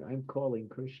Krishna. I'm calling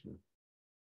Krishna.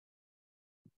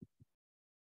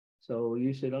 So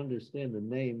you should understand the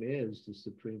name is the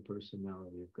Supreme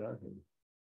Personality of Godhead.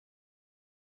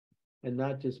 And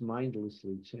not just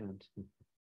mindlessly chant.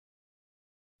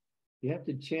 You have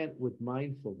to chant with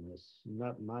mindfulness,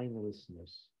 not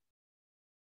mindlessness.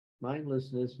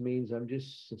 Mindlessness means I'm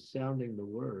just sounding the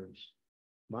words.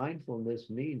 Mindfulness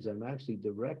means I'm actually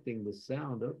directing the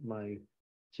sound of my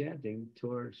chanting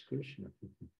towards Krishna.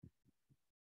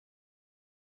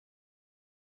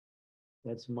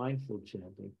 That's mindful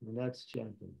chanting, and that's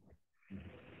chanting.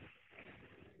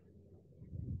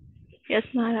 Yes,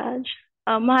 Maharaj.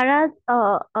 Maharaj,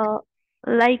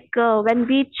 when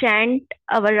we chant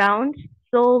our rounds,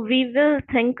 so we will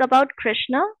think about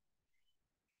Krishna?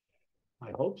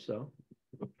 I hope so.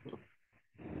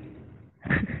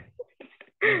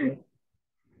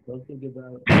 Don't think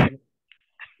about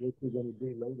what you're going to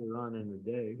do later on in the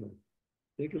day.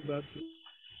 Think about,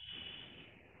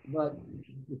 but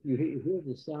if you hear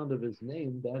the sound of his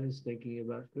name, that is thinking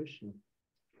about Krishna.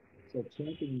 So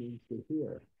chanting means to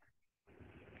hear.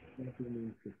 Chanting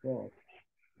means to talk.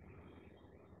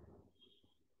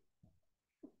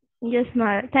 Yes,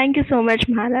 Maharaj. Thank you so much,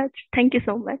 Maharaj. Thank you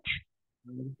so much.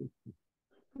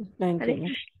 Thank Hare you.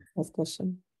 Krishna. Next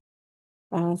question.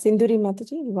 Sindhuri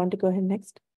Mataji, you want to go ahead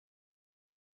next?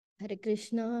 Hare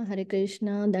Krishna,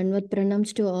 Danvat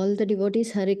pranams to all the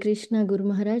devotees. Hare Krishna, Guru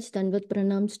Maharaj, Danvat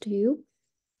pranams to you.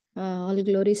 All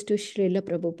glories to Srila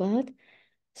Prabhupada.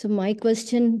 So my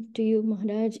question to you,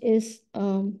 Maharaj, is,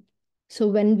 so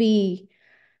when we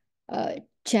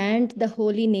chant the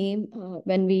holy name,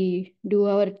 when we do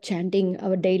our chanting,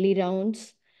 our daily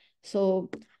rounds, so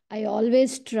I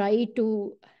always try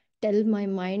to tell my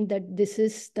mind that this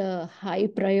is the high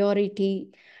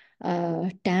priority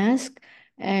task.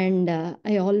 And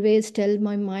I always tell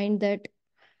my mind that,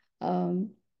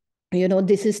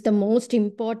 this is the most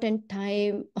important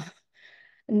time,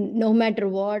 no matter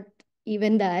what,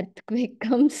 even the earthquake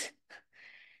comes.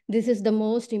 This is the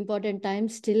most important time.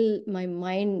 Still, my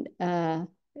mind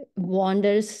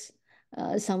wanders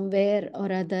somewhere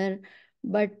or other.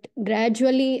 But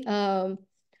gradually,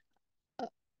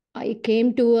 I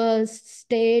came to a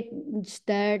state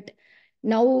that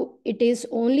now it is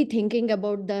only thinking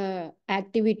about the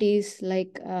activities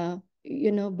like,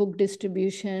 book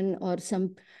distribution or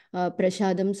some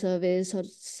prasadam service or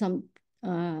some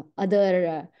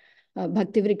other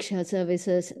bhakti vriksha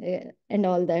services and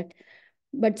all that.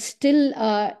 But still,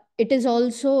 it is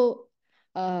also,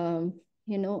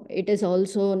 it is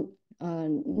also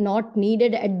not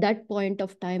needed at that point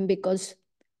of time because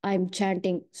I'm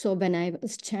chanting. So when I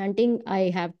was chanting,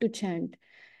 I have to chant,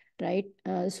 right?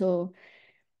 So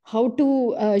how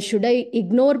to, should I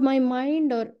ignore my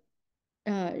mind, or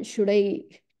should I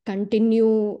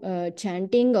continue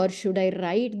chanting, or should I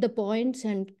write the points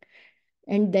and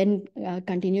then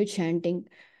continue chanting?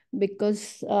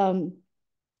 Because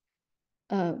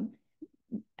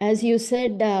as you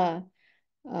said,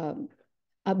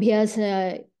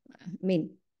 abhyasa,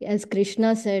 as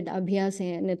Krishna said,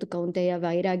 abhyasena tu kaunteya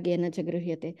vairagyena cha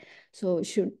gruhyate. So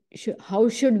how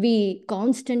should we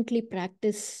constantly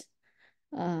practice?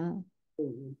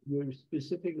 You're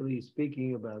specifically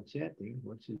speaking about chanting,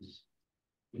 which is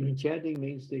chanting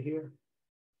means to hear.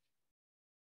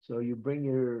 So you bring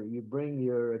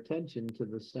your attention to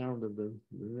the sound of the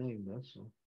name. That's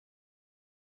all.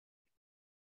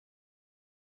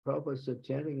 Prabhupada said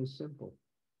chanting is simple.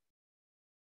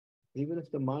 Even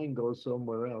if the mind goes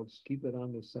somewhere else, keep it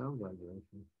on the sound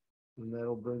vibration, and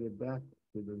that'll bring it back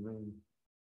to the name.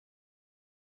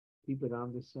 Keep it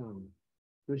on the sound.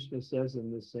 Krishna says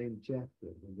in the same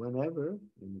chapter, whenever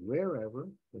and wherever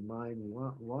the mind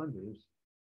wanders,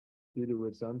 due to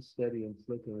its unsteady and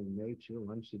flickering nature,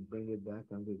 one should bring it back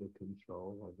under the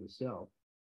control of the self.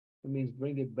 It means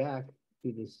bring it back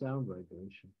to the sound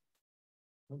vibration.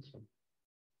 That's all.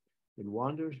 It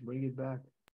wanders, bring it back.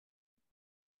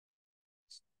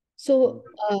 So,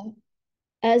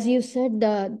 as you said,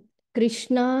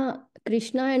 Krishna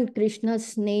and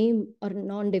Krishna's name are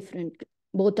non-different.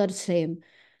 Both are same.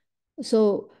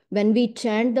 So when we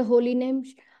chant the holy name,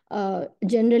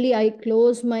 generally I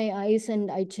close my eyes and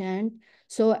I chant.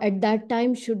 So at that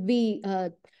time, should we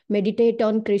meditate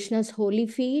on Krishna's holy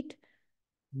feet?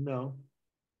 No.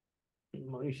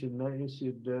 You should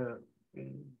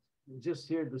just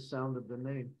hear the sound of the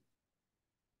name.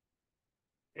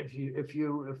 If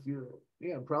you,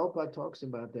 Prabhupada talks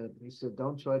about that. He said,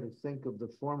 don't try to think of the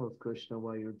form of Krishna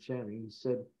while you're chanting. He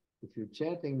said, if you're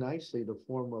chanting nicely, the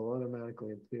form will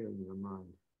automatically appear in your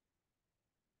mind.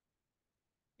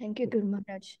 Thank you, Guru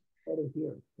Maharaj. Better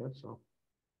hear, that's all.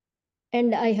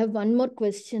 And I have one more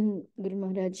question, Guru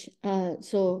Maharaj.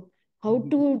 So how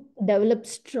to develop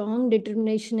strong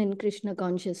determination in Krishna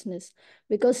consciousness?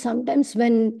 Because sometimes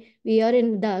when we are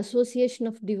in the association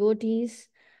of devotees,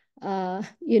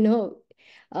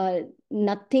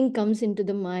 nothing comes into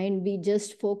the mind. We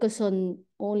just focus on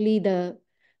only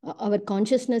our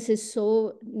consciousness is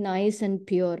so nice and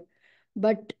pure.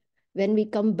 But when we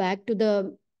come back to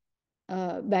the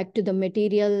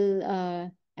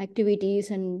material activities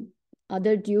and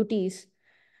other duties,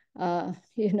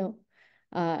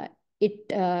 it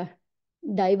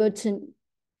diverts in,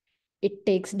 it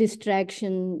takes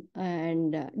distraction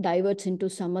and diverts into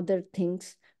some other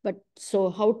things. But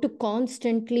so how to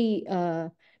constantly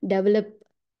develop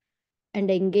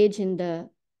and engage in the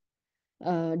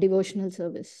devotional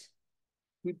service?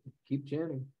 Keep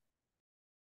chanting.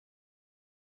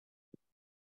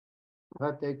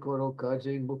 Hate koro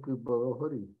kaje muku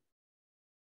borohori.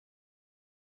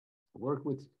 Work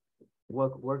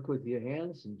with your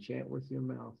hands and chant with your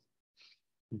mouth.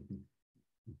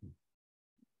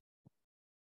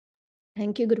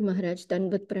 Thank you, Guru Maharaj.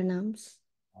 Dandavat pranams.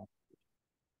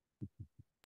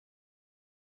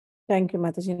 Thank you,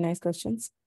 Mataji. Nice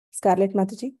questions. Scarlett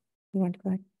Mataji, you want to go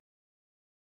ahead?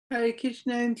 Hare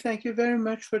Krishna, and thank you very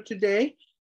much for today.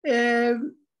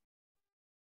 In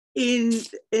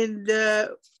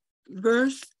the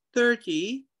verse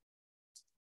 30,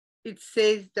 it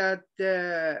says that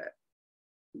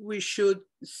we should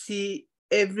see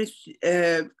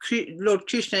Lord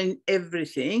Krishna in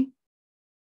everything.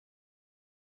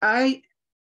 I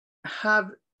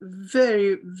have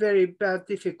very, very bad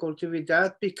difficulty with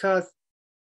that, because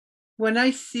when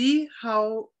I see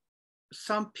how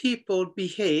some people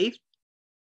behave,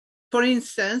 for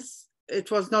instance,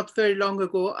 it was not very long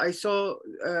ago, I saw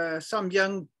some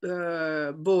young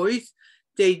boys,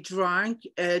 they drank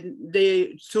and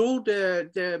they threw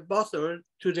the bottle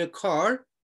to the car.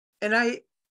 And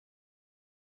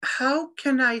how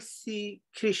can I see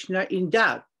Krishna in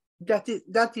that?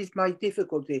 That is my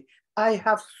difficulty. I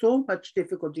have so much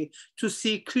difficulty to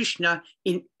see Krishna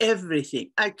in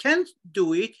everything. I can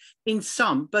do it in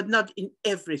some, but not in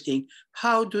everything.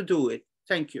 How to do it?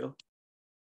 Thank you.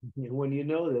 When you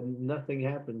know that nothing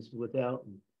happens without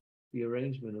the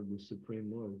arrangement of the Supreme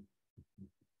Lord.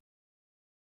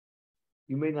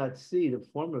 You may not see the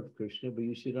form of Krishna, but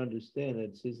you should understand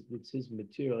that it's his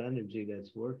material energy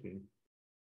that's working.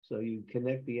 So you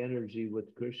connect the energy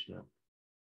with Krishna.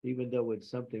 Even though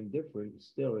it's something different,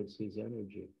 still it's his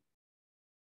energy.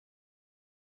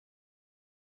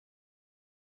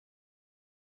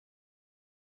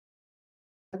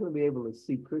 You're not going to be able to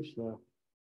see Krishna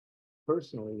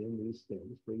personally in these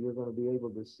things, but you're going to be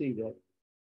able to see that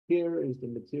here is the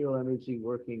material energy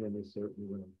working in a certain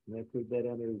way. And that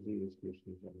energy is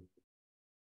Krishna's energy.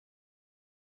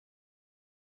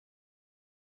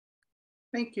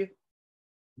 Thank you.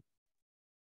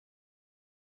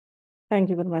 Thank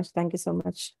you very much. Thank you so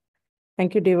much.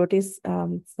 Thank you, devotees.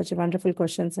 Such a wonderful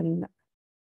questions and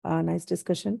nice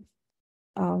discussion.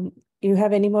 You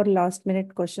have any more last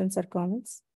minute questions or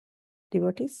comments,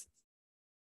 devotees?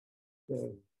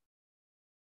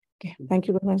 Okay. Thank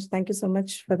you very much. Thank you so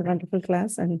much for the wonderful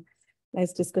class and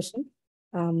nice discussion.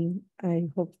 I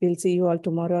hope we'll see you all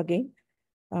tomorrow again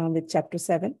with chapter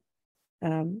 7.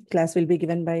 Class will be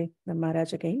given by the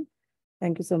Maharaj again.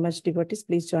 Thank you so much, devotees.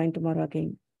 Please join tomorrow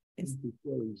again. Yes. Do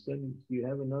you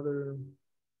have another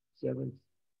 7th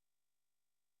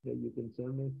that you can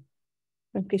send me?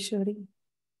 Prema Kisori.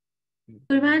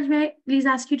 Guru Maharaj, may I please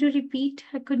ask you to repeat?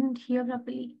 I couldn't hear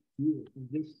properly.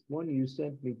 This one you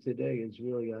sent me today is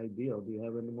really ideal. Do you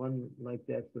have one like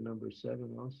that for number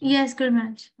 7 also? Yes, Guru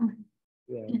Maharaj.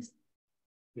 Yeah. Yes.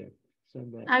 Yeah.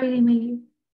 Send that. I will email you.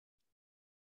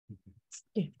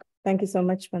 Okay. Thank you so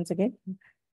much once again.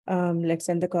 Let's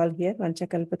end the call here. Vancha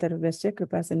kalpatarubhyascha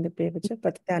kripa sindhubhyeva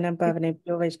patitanam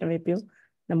pavanebhyo vaishnavebhyo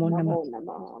namo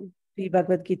namah. Shri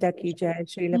Bhagavad Gita ki jai,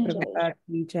 Srila Prabhupada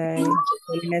ki jai,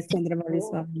 Holiness Candramauli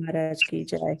Swami Maharaj ki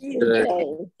jai.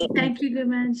 Thank you, Guru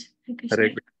Maharaj.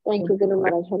 Thank you, Guru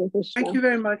Maharaj. Hare Krishna. Thank you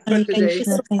very much for Hare today.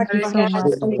 Krishna. Thank you so much.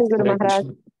 Thank you, Guru Maharaj.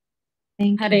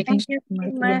 Thank Hare you. Krishna. Thank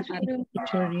you, Prema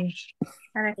Kisori.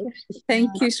 Thank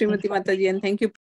you, Srimati Mataji, and thank you.